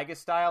 he's Tiger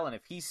style, and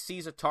if he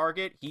sees a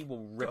target, he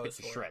will rip it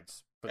to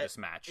shreds for this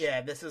match.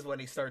 Yeah, this is when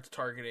he starts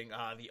targeting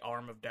the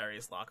arm of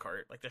Darius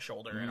Lockhart, the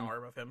shoulder and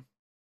arm of him.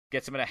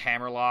 Gets him in a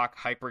hammerlock,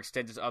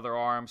 hyperextends his other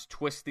arms,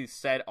 twists the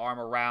said arm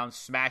around,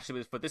 smashes it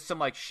with his foot. This is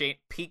some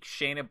peak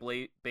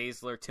Shayna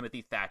Baszler,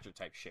 Timothy Thatcher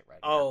type shit right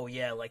here. Oh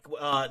yeah,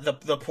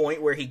 the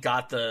point where he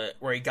got the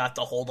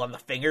hold on the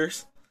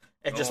fingers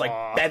and just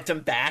bent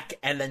him back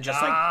and then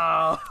just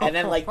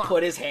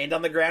put his hand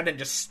on the ground and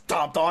just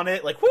stomped on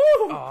it woo.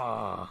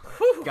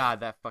 Oh,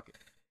 God, that fucking.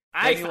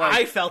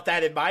 I felt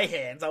that in my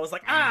hands. I was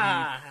like,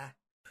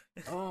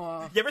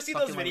 Oh, you ever see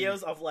those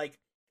videos of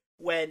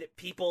when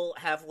people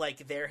have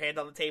their hand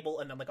on the table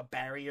and then a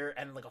barrier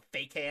and a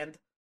fake hand,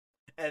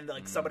 and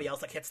somebody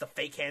else hits the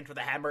fake hand with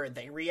a hammer and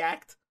they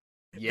react?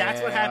 Yeah.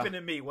 That's what happened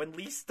to me when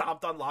Lee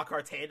stomped on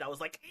Lockhart's hand. I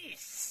was like,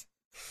 eesh.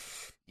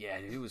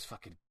 Yeah, dude, it was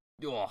fucking.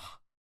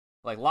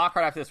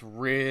 Lockhart after this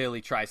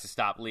really tries to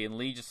stop Lee, and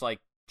Lee just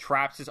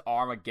traps his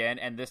arm again,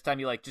 and this time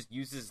he just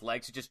uses his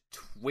legs to just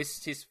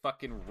twist his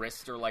fucking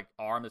wrist or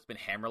arm that's been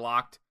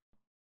hammerlocked.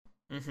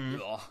 Mm-hmm.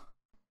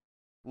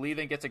 Lee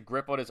then gets a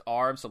grip on his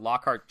arm, so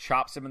Lockhart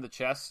chops him in the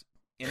chest.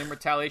 And in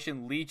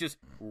retaliation, Lee just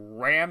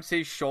rams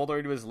his shoulder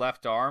into his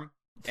left arm,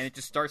 and it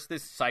just starts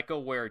this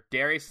cycle where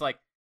Darius is like,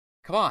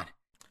 come on,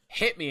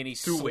 hit me, and he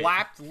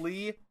slapped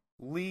Lee.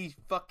 Lee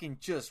fucking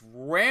just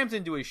rams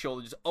into his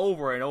shoulder just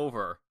over and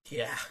over.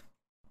 Yeah.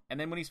 And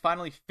then when he's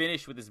finally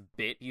finished with his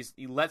bit,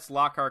 he lets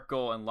Lockhart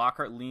go, and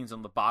Lockhart leans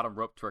on the bottom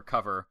rope to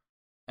recover.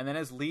 And then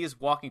as Lee is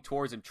walking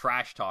towards him,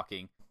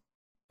 trash-talking,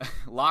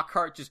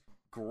 Lockhart just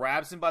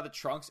grabs him by the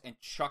trunks and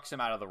chucks him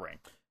out of the ring.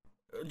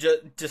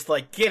 Just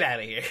like, get out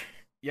of here.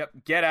 Yep,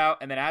 get out.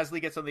 And then as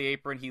Lee gets on the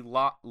apron, he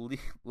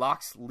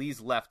locks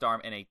Lee's left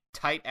arm in a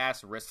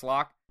tight-ass wrist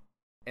lock.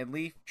 And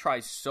Lee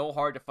tries so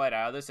hard to fight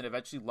out of this, and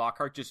eventually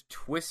Lockhart just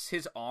twists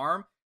his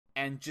arm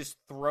and just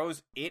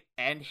throws it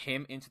and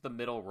him into the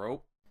middle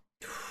rope.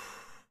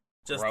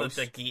 Just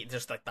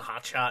just like the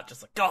hot shot,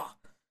 just like, oh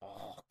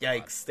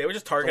yikes. They were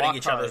just targeting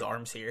each other's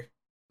arms here.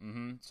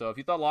 Mm-hmm. So if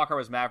you thought Lockhart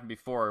was mad from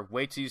before,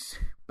 wait till he's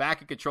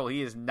back in control.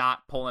 He is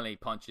not pulling any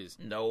punches.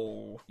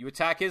 No. You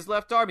attack his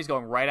left arm, he's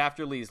going right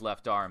after Lee's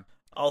left arm.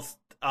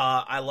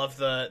 I love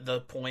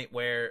the point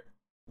where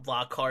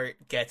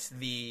Lockhart gets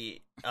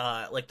the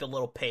like the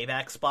little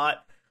payback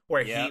spot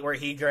where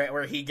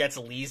he gets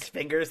Lee's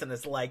fingers and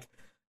it's like,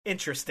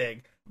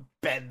 interesting,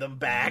 bend them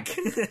back.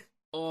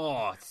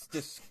 Oh,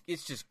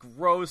 it's just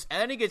gross,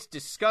 and then he gets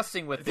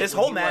disgusting with this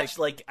whole match.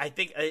 Like, I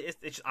think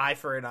it's eye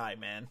for an eye,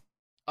 man.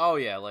 Oh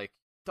yeah, like,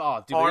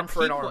 oh, dude, arm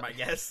for an arm, I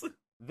guess.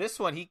 This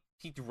one, he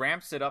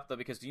ramps it up though,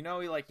 because he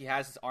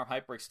has his arm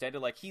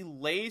hyperextended. Like, he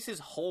lays his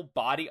whole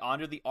body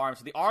onto the arm,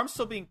 so the arm's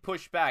still being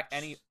pushed back,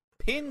 and he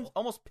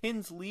almost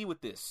pins Lee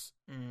with this,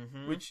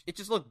 which it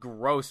just looked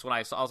gross when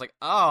I saw. I was like,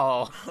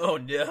 oh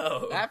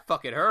no, that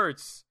fucking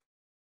hurts.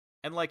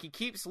 And like, he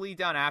keeps Lee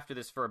down after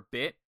this for a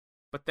bit.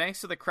 But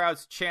thanks to the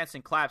crowd's chants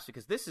and claps,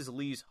 because this is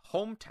Lee's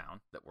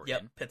hometown that we're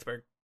in.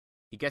 Pittsburgh.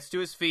 He gets to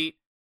his feet,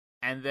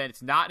 and then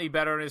it's not any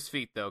better on his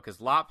feet, though,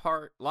 because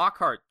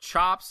Lockhart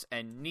chops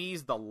and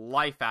knees the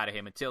life out of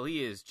him until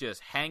he is just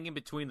hanging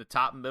between the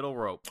top and middle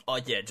rope. Oh,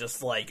 yeah,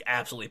 just, like,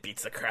 absolutely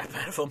beats the crap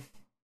out of him.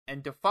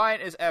 And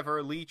defiant as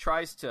ever, Lee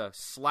tries to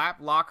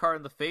slap Lockhart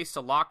in the face,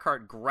 so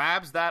Lockhart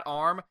grabs that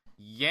arm,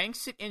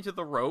 yanks it into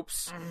the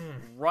ropes,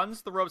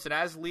 runs the ropes, and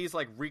as Lee's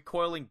like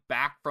recoiling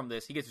back from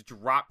this, he gets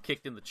drop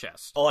kicked in the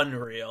chest.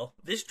 Unreal.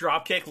 This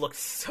drop kick looks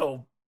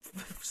so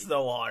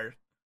hard.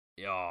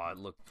 Yeah, it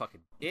looked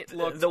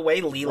the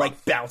way Lee rough.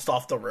 Like bounced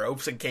off the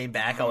ropes and came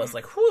back. I was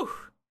like, whew.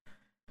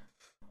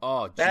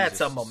 Oh, Jesus. That's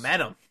some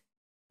momentum.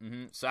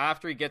 Mm-hmm. So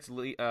after he gets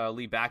Lee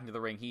back into the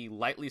ring, he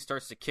lightly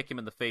starts to kick him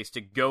in the face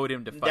to goad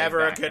him to fight Never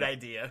back. a good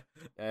idea.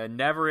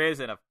 Never is,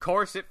 and of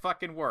course it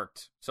fucking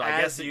worked. So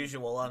I guess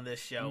usual on this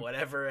show,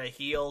 whenever a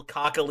heel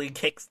cockily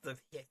kicks the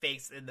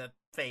face in the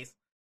face,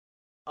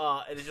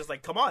 and it's just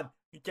like, come on,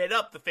 get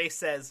up. The face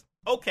says,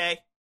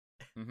 okay.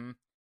 Mm-hmm.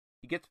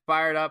 He gets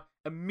fired up,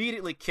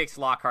 immediately kicks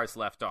Lockhart's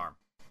left arm.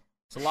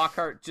 So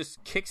Lockhart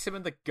just kicks him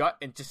in the gut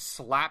and just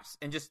slaps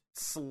and just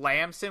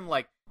slams him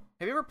like.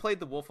 Have you ever played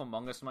The Wolf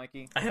Among Us,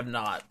 Mikey? I have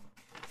not.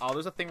 Oh,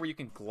 there's a thing where you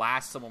can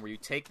glass someone, where you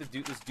take this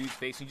dude's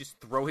face and you just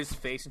throw his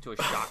face into a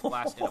shot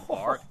glass in a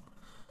bar.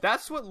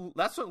 That's what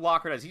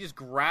Lockhart does. He just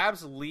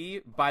grabs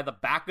Lee by the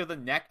back of the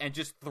neck and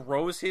just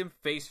throws him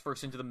face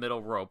first into the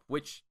middle rope,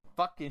 which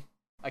fucking,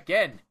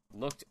 again,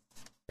 looked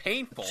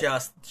painful.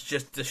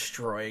 Just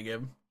destroying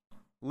him.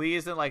 Lee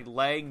isn't like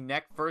laying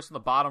neck first on the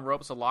bottom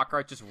rope, so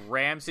Lockhart just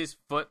rams his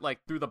foot like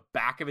through the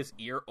back of his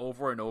ear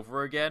over and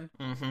over again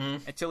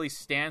until he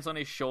stands on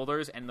his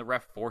shoulders and the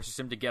ref forces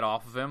him to get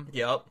off of him.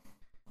 Yep.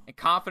 And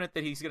confident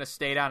that he's going to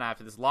stay down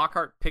after this,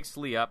 Lockhart picks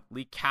Lee up.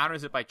 Lee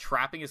counters it by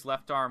trapping his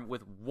left arm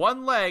with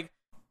one leg,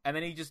 and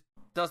then he just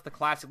does the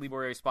classic Lee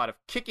Moriarty spot of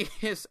kicking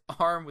his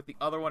arm with the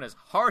other one as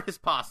hard as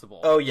possible.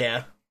 Oh,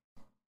 yeah.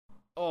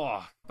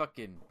 Oh,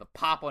 fucking, the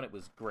pop on it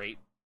was great.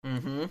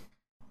 Mm-hmm.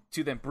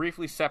 To then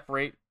briefly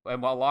separate,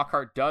 and while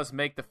Lockhart does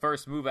make the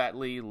first move at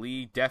Lee,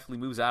 Lee definitely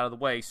moves out of the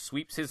way,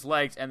 sweeps his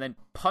legs, and then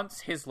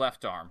punts his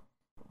left arm.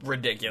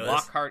 Ridiculous.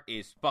 Lockhart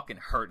is fucking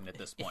hurting at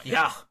this point.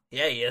 Yeah,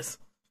 he is.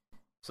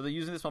 So they're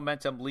using this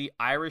momentum. Lee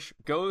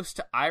goes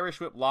to Irish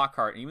whip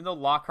Lockhart, and even though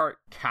Lockhart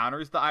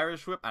counters the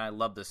Irish whip, and I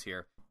love this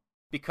here,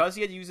 because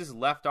he had to use his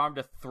left arm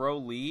to throw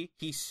Lee,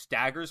 he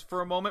staggers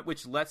for a moment,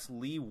 which lets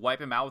Lee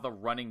wipe him out with a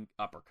running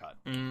uppercut.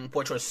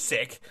 Which was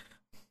sick.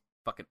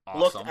 Fucking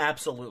awesome. Looked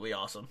absolutely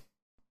awesome.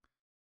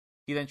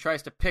 He then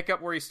tries to pick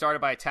up where he started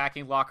by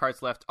attacking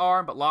Lockhart's left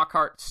arm, but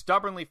Lockhart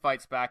stubbornly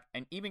fights back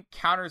and even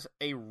counters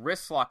a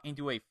wrist lock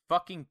into a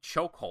fucking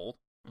chokehold.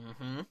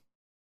 Mm-hmm.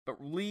 But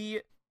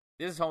Lee,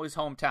 this is his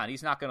hometown.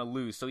 He's not going to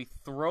lose, so he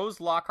throws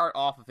Lockhart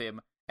off of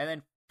him and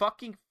then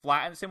fucking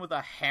flattens him with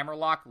a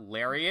hammerlock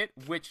lariat,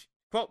 which,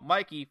 quote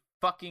Mikey,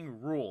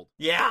 fucking ruled.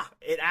 Yeah,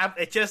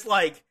 it just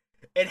like,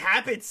 it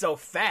happened so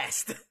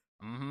fast.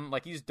 Mm-hmm.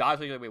 Like, he just dodged,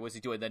 like, wait, what's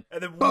he doing? And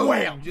then boom,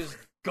 wham! Just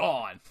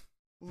gone.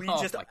 Lee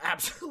just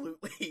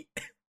absolutely...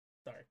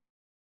 Sorry.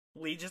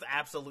 Lee just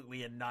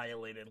absolutely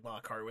annihilated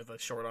Lockhart with a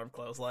short arm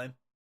clothesline.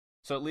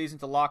 So it leads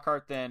into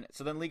Lockhart then.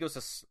 So then Lee goes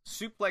to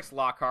suplex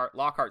Lockhart.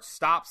 Lockhart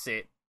stops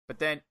it, but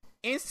then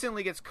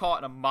instantly gets caught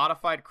in a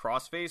modified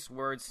crossface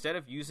where instead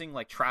of using,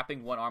 like,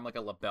 trapping one arm like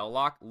a label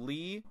lock,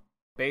 Lee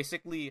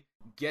basically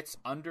gets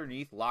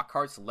underneath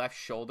Lockhart's left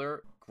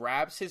shoulder,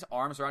 grabs his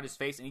arms around his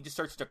face, and he just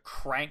starts to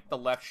crank the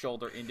left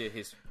shoulder into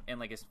his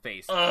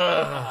face.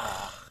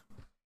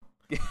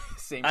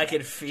 Same I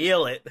can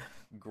feel it.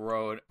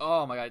 groan.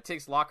 Oh my god, it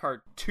takes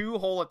Lockhart 2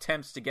 whole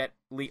attempts to get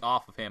Lee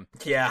off of him.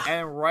 Yeah.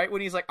 And right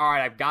when he's like,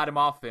 alright, I've got him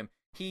off of him,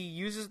 he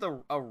uses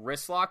a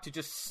wrist lock to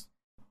just...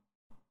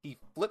 He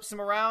flips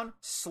him around,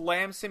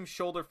 slams him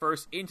shoulder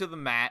first into the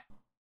mat,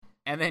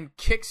 and then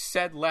kicks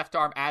said left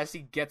arm as he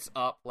gets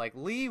up. Like,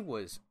 Lee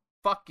was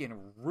fucking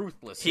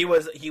ruthless. He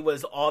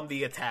was on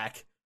the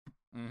attack.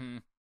 Mm-hmm.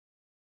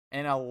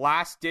 In a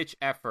last-ditch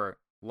effort,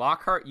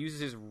 Lockhart uses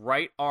his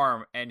right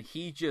arm, and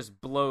he just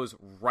blows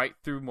right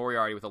through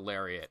Moriarty with a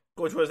lariat.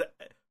 Which was...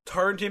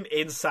 turned him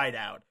inside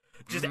out.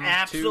 Just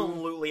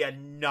absolutely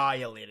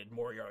annihilated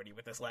Moriarty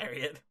with this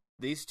lariat.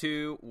 These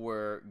two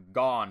were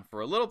gone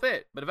for a little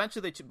bit, but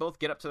eventually they both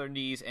get up to their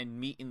knees and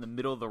meet in the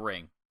middle of the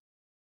ring.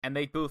 And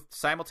they both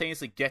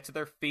simultaneously get to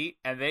their feet,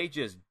 and they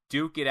just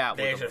duke it out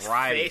with a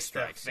variety of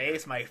strikes. They're face to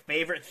face, my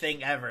favorite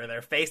thing ever.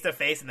 They're face to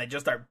face, and they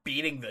just start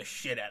beating the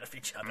shit out of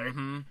each other.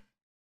 Mm-hmm.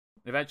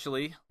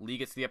 Eventually, Lee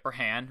gets the upper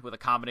hand with a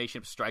combination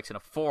of strikes and a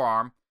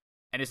forearm,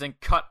 and is then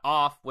cut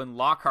off when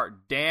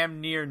Lockhart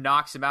damn near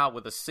knocks him out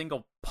with a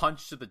single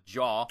punch to the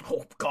jaw.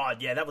 Oh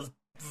god, yeah, that was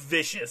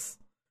vicious.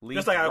 Lee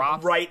just like a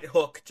right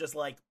hook, just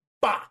like,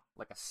 bah!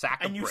 Like a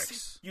sack of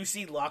bricks. You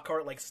see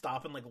Lockhart, like,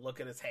 stop and, like, look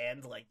at his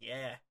hands, like,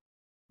 yeah,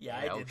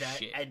 I did that.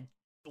 Shit. And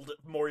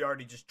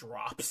Moriarty just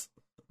drops.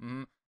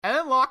 Mm-hmm. And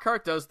then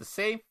Lockhart does the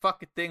same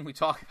fucking thing we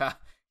talk about.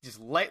 He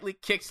just lightly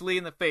kicks Lee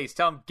in the face,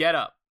 tell him, get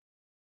up.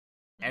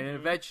 And then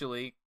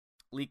eventually,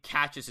 Lee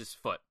catches his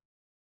foot.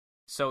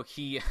 So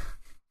he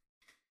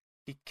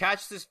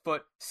catches his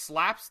foot,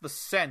 slaps the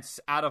sense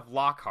out of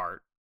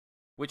Lockhart,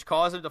 which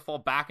causes him to fall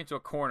back into a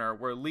corner,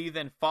 where Lee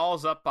then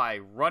follows up by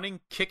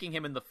running, kicking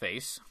him in the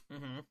face.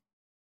 Mm-hmm.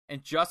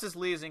 And just as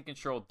Lee is in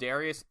control,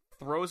 Darius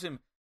throws him,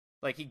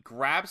 like, he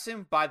grabs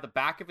him by the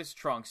back of his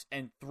trunks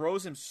and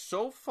throws him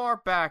so far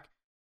back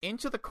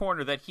into the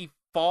corner that he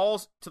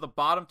falls to the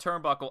bottom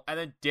turnbuckle, and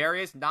then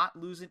Darius, not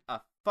losing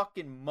a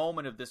fucking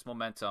moment of this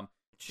momentum,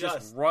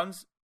 just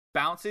runs,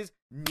 bounces,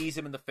 knees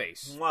him in the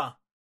face. Mwah.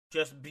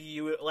 Just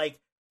beautiful.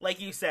 Like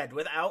you said,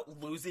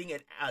 without losing a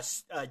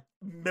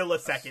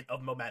millisecond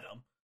of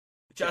momentum.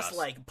 Just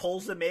like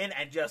pulls him in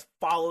and just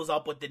follows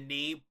up with the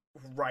knee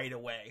right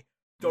away.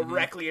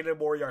 Directly into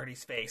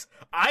Moriarty's face.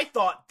 I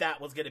thought that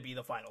was going to be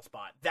the final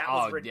spot. That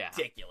was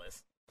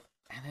ridiculous.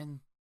 Yeah. And then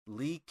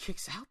Lee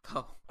kicks out,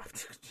 though.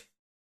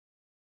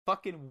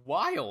 Fucking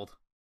wild.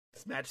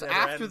 This match so never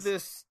after ends.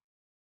 this,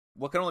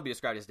 what can only be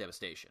described as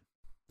devastation.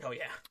 Oh,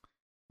 yeah.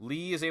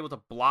 Lee is able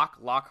to block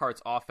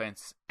Lockhart's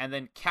offense and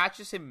then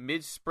catches him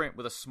mid-sprint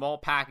with a small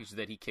package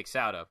that he kicks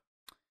out of.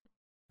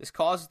 This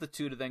causes the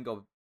two to then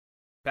go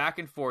back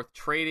and forth,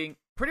 trading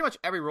pretty much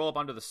every roll-up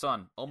under the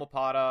sun.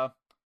 Omoplata,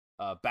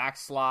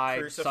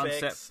 backslide, Crucifix.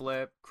 Sunset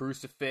flip,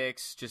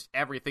 crucifix, just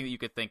everything that you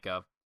could think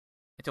of.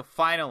 Until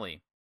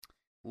finally,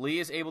 Lee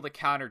is able to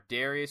counter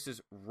Darius's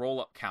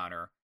roll-up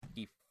counter.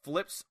 He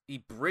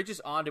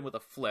bridges onto him with a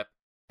flip,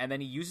 and then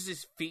he uses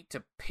his feet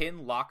to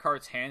pin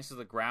Lockhart's hands to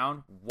the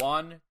ground.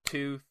 1,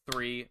 2,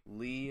 3.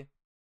 Lee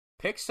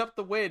picks up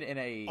the win in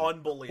a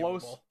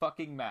close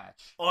fucking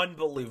match.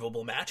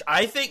 Unbelievable match.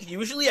 I think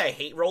usually I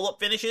hate roll-up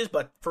finishes,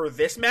 but for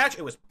this match,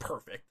 it was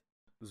perfect.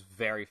 It was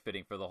very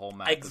fitting for the whole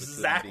match.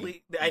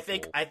 Exactly. I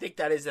think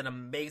that is an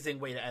amazing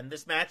way to end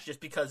this match, just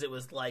because it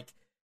was like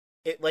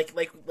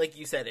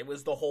you said, it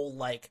was the whole,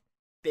 like,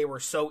 they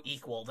were so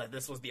equal that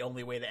this was the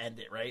only way to end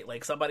it, right?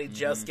 Like, somebody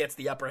just gets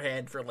the upper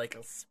hand for, like,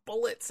 a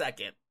split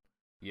second.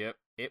 Yep,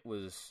 it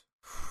was...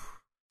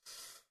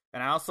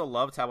 And I also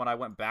loved how when I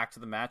went back to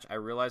the match, I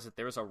realized that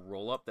there was a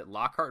roll-up that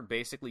Lockhart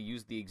basically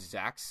used the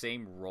exact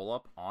same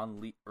roll-up on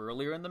Lee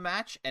earlier in the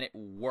match, and it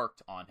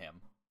worked on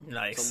him.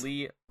 Nice. So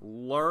Lee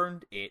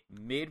learned it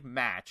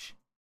mid-match,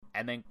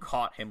 and then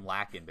caught him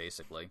lacking,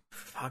 basically.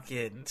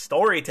 Fucking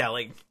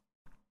storytelling.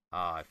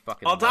 I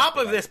fucking on top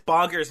of this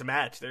bonkers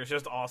match, there's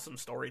just awesome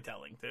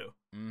storytelling, too.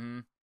 Mm-hmm.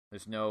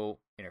 There's no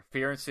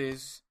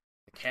interferences.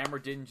 The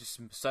camera didn't just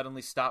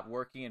suddenly stop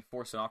working and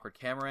force an awkward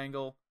camera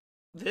angle.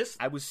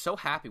 I was so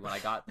happy when I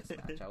got this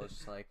match. I was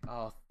just like,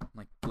 oh,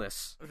 like,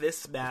 bliss.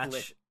 This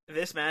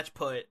match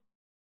put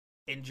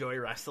Enjoy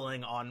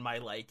Wrestling on my,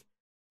 like,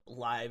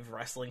 live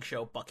wrestling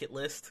show bucket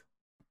list.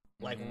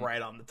 Like,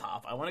 right on the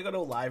top. I want to go to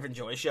a live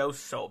Enjoy show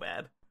so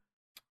bad.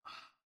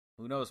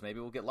 Who knows? Maybe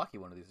we'll get lucky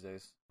one of these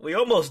days. We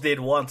almost did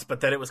once,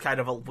 but then it was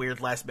kind of a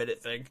weird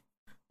last-minute thing.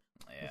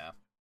 Yeah.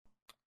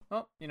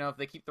 Well, you know, if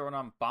they keep throwing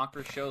on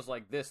bonkers shows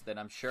like this, then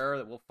I'm sure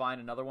that we'll find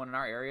another one in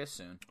our area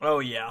soon. Oh,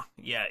 yeah.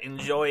 Yeah,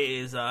 Enjoy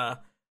is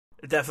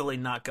definitely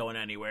not going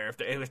anywhere.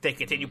 If they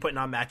continue putting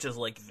on matches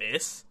like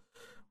this,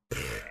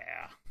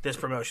 this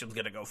promotion's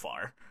going to go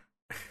far.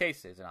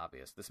 Case isn't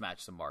obvious. This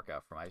match is a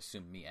markout from, I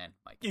assume, me and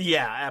Mike.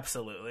 Yeah,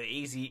 absolutely.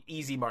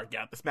 Easy mark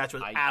out. This match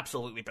was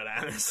absolutely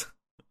bananas.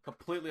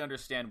 completely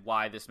understand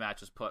why this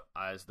match was put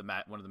as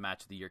one of the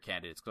match of the year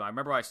candidates. Because I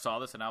remember I saw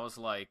this and I was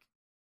like,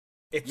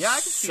 It's yeah,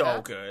 I can see so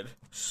that. good.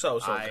 So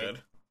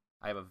good.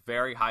 I have a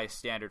very high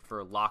standard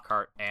for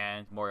Lockhart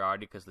and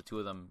Moriarty because the two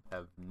of them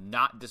have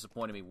not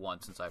disappointed me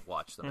once since I've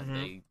watched them,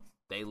 and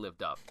they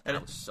lived up. And I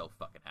was so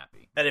fucking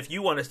happy. And if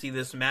you want to see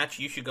this match,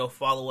 you should go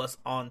follow us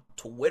on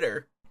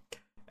Twitter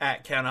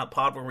at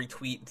CountOutPod, where we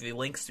tweet the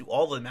links to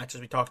all the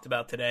matches we talked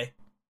about today.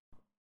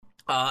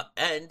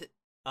 And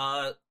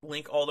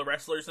link all the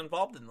wrestlers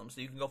involved in them,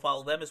 so you can go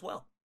follow them as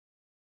well.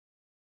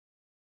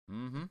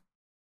 Mm-hmm.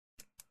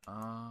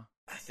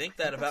 I think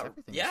that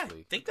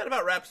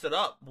about wraps it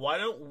up. Why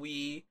don't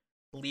we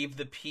leave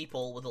the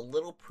people with a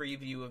little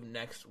preview of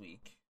next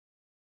week?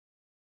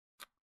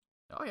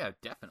 Oh yeah,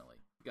 definitely.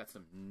 We got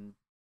some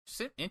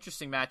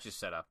interesting matches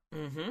set up.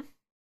 Mm-hmm.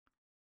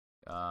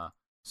 So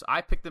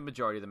I picked the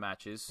majority of the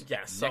matches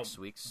next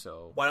week.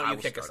 So why don't you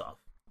kick us off?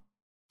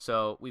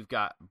 So we've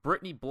got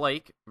Brittany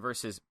Blake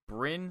versus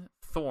Bryn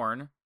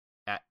Thorne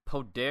at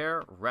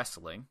Poder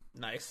Wrestling.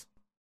 Nice.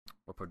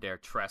 Or Poder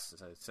Tress,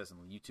 as it says in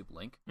the YouTube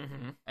link.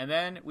 Mm-hmm. And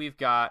then we've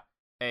got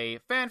a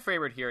fan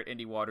favorite here at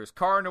Indie Waters,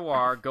 Cara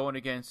Noir, going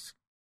against,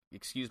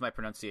 excuse my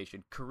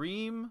pronunciation,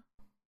 Kareem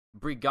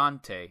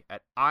Brigante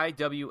at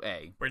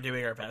IWA. We're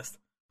doing our best.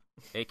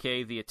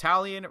 A.k.a. the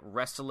Italian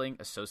Wrestling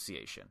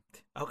Association.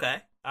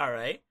 Okay, all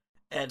right.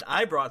 And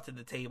I brought to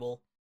the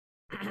table...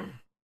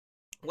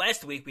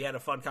 Last week, we had a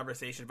fun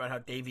conversation about how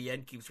Davey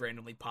Yen keeps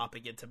randomly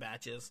popping into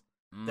matches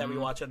that we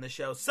watch on the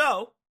show.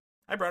 So,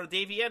 I brought a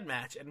Davey Yen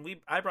match, and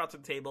I brought to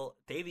the table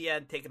Davey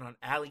Yen taking on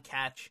Allie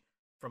Catch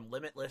from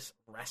Limitless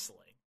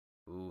Wrestling.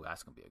 Ooh,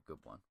 that's going to be a good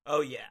one.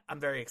 Oh, yeah. I'm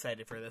very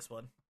excited for this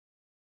one.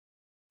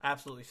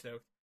 Absolutely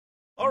stoked.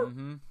 All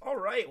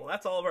right. Well,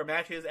 that's all of our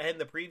matches and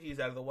the previews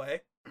out of the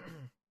way.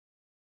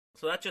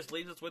 So that just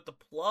leaves us with the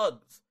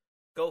plugs.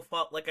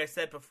 Like I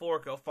said before,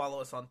 go follow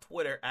us on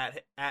Twitter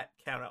at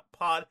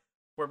CountOutPod,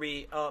 where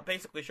we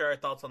basically share our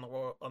thoughts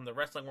on the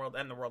wrestling world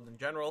and the world in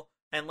general.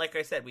 And like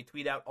I said, we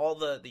tweet out all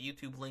the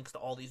YouTube links to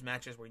all these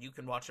matches where you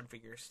can watch them for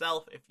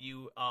yourself if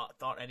you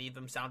thought any of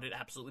them sounded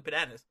absolutely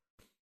bananas.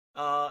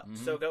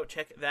 So go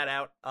check that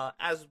out,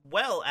 as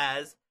well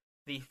as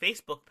the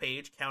Facebook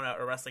page, Count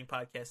Out a Wrestling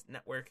Podcast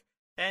Network,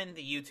 and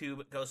the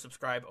YouTube. Go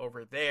subscribe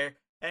over there,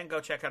 and go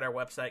check out our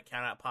website,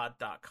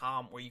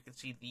 countoutpod.com, where you can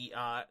see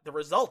the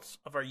results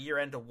of our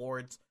year-end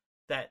awards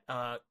that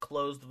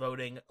closed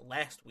voting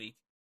last week,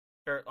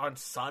 or on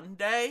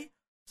Sunday.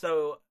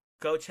 So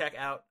go check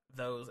out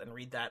those and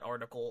read that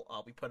article.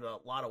 We put a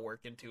lot of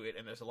work into it,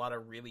 and there's a lot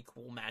of really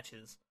cool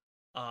matches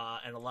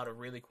and a lot of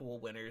really cool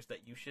winners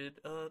that you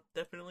should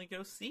definitely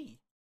go see.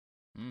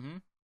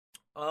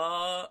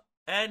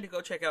 And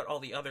go check out all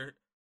the other...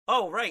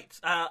 Oh, right.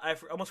 I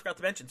almost forgot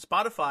to mention,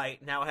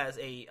 Spotify now has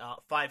a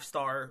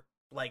 5-star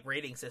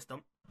rating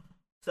system.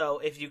 So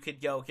if you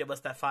could go give us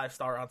that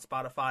 5-star on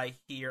Spotify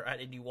here at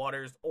Indie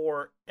Waters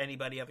or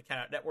anybody at the Count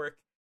Out Network,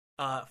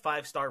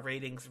 5-star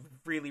ratings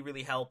really,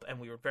 really help, and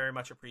we would very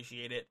much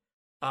appreciate it.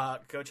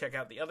 Go check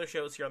out the other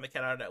shows here on the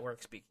Count Out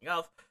Network. Speaking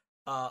of,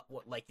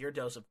 like Your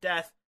Dose of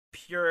Death,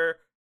 Pure,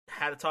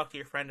 How to Talk to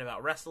Your Friend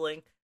About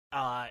Wrestling,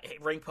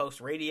 Ring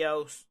Post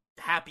Radio,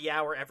 Happy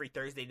Hour every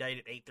Thursday night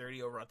at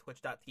 8:30 over on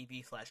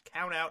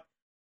twitch.tv/countout.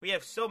 We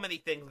have so many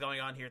things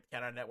going on here at the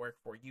Count Out Network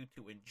for you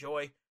to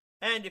enjoy.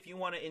 And if you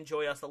want to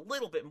enjoy us a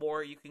little bit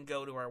more, you can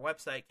go to our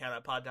website,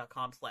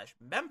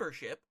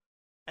 countoutpod.com/membership,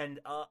 and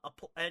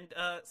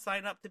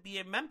sign up to be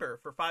a member.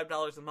 For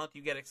 $5 a month,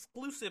 you get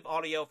exclusive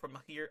audio from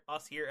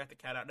us here at the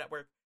Count Out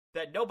Network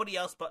that nobody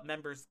else but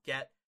members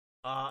get.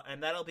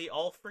 And that'll be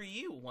all for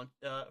you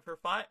for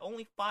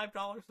only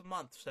 $5 a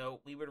month.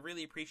 So we would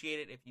really appreciate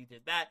it if you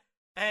did that.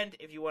 And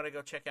if you want to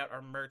go check out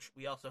our merch,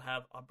 we also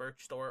have a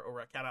merch store over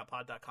at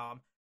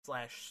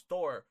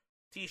countoutpod.com/store.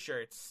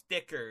 T-shirts,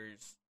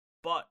 stickers,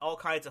 all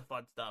kinds of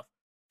fun stuff.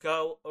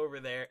 Go over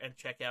there and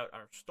check out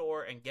our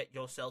store and get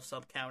yourself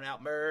some Count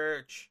Out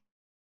merch.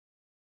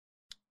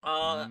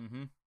 I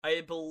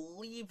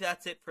believe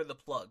that's it for the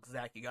plugs.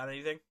 Zach, you got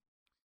anything?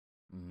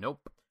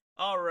 Nope.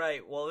 All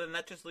right. Well, then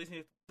that just leaves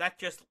me. That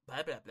just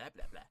blah blah blah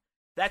blah blah.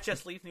 That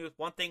just leaves me with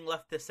one thing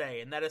left to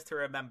say, and that is to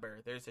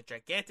remember: there's a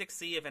gigantic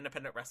sea of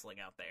independent wrestling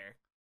out there.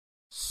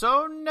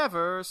 So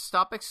never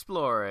stop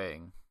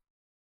exploring.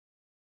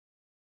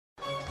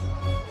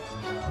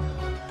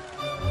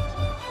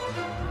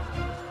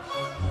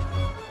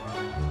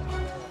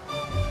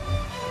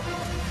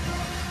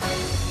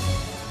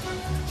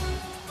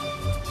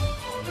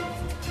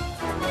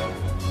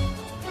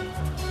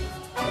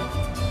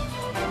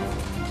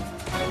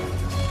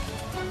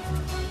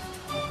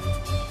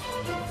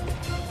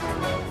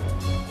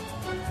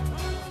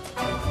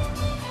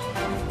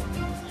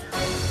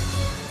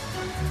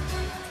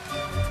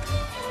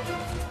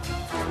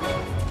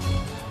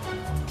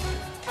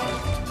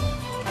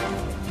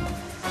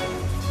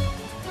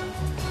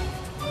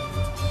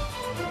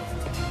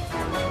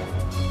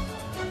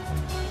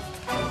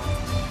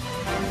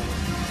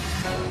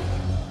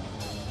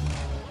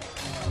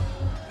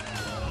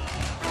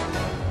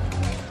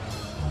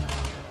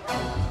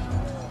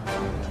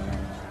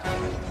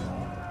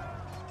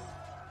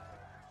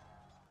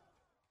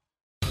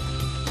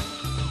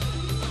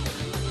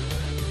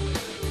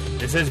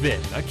 This has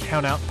been a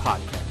Countout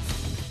Podcast.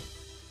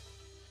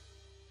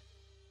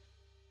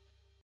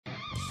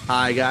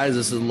 Hi, guys.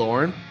 This is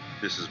Lauren.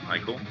 This is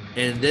Michael.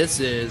 And this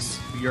is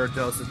Your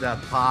Dose of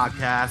Death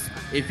podcast.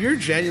 If you're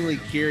genuinely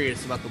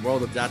curious about the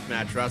world of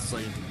deathmatch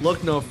wrestling,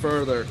 look no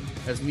further,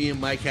 as me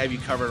and Mike have you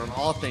covered on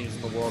all things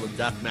in the world of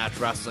deathmatch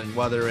wrestling,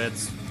 whether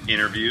it's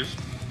Interviews,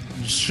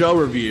 show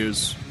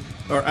reviews,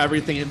 or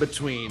everything in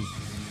between.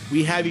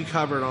 We have you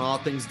covered on all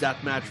things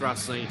deathmatch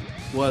wrestling,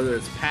 whether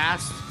it's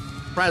past,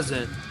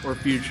 present, or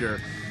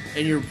future.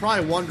 And you're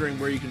probably wondering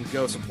where you can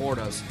go support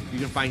us. You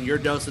can find Your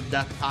Dose of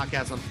Death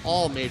podcast on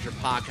all major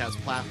podcast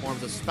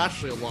platforms,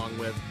 especially along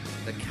with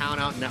the Count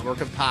Out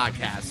network of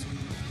podcasts.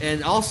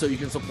 And also, you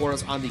can support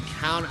us on the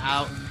Count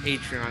Out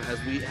Patreon,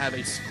 as we have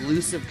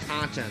exclusive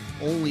content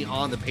only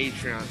on the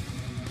Patreon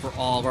for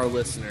all of our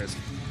listeners.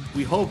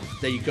 We hope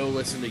that you go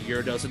listen to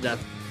Your Dose of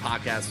Death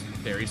podcast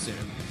very soon.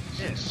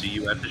 see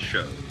you at the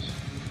show.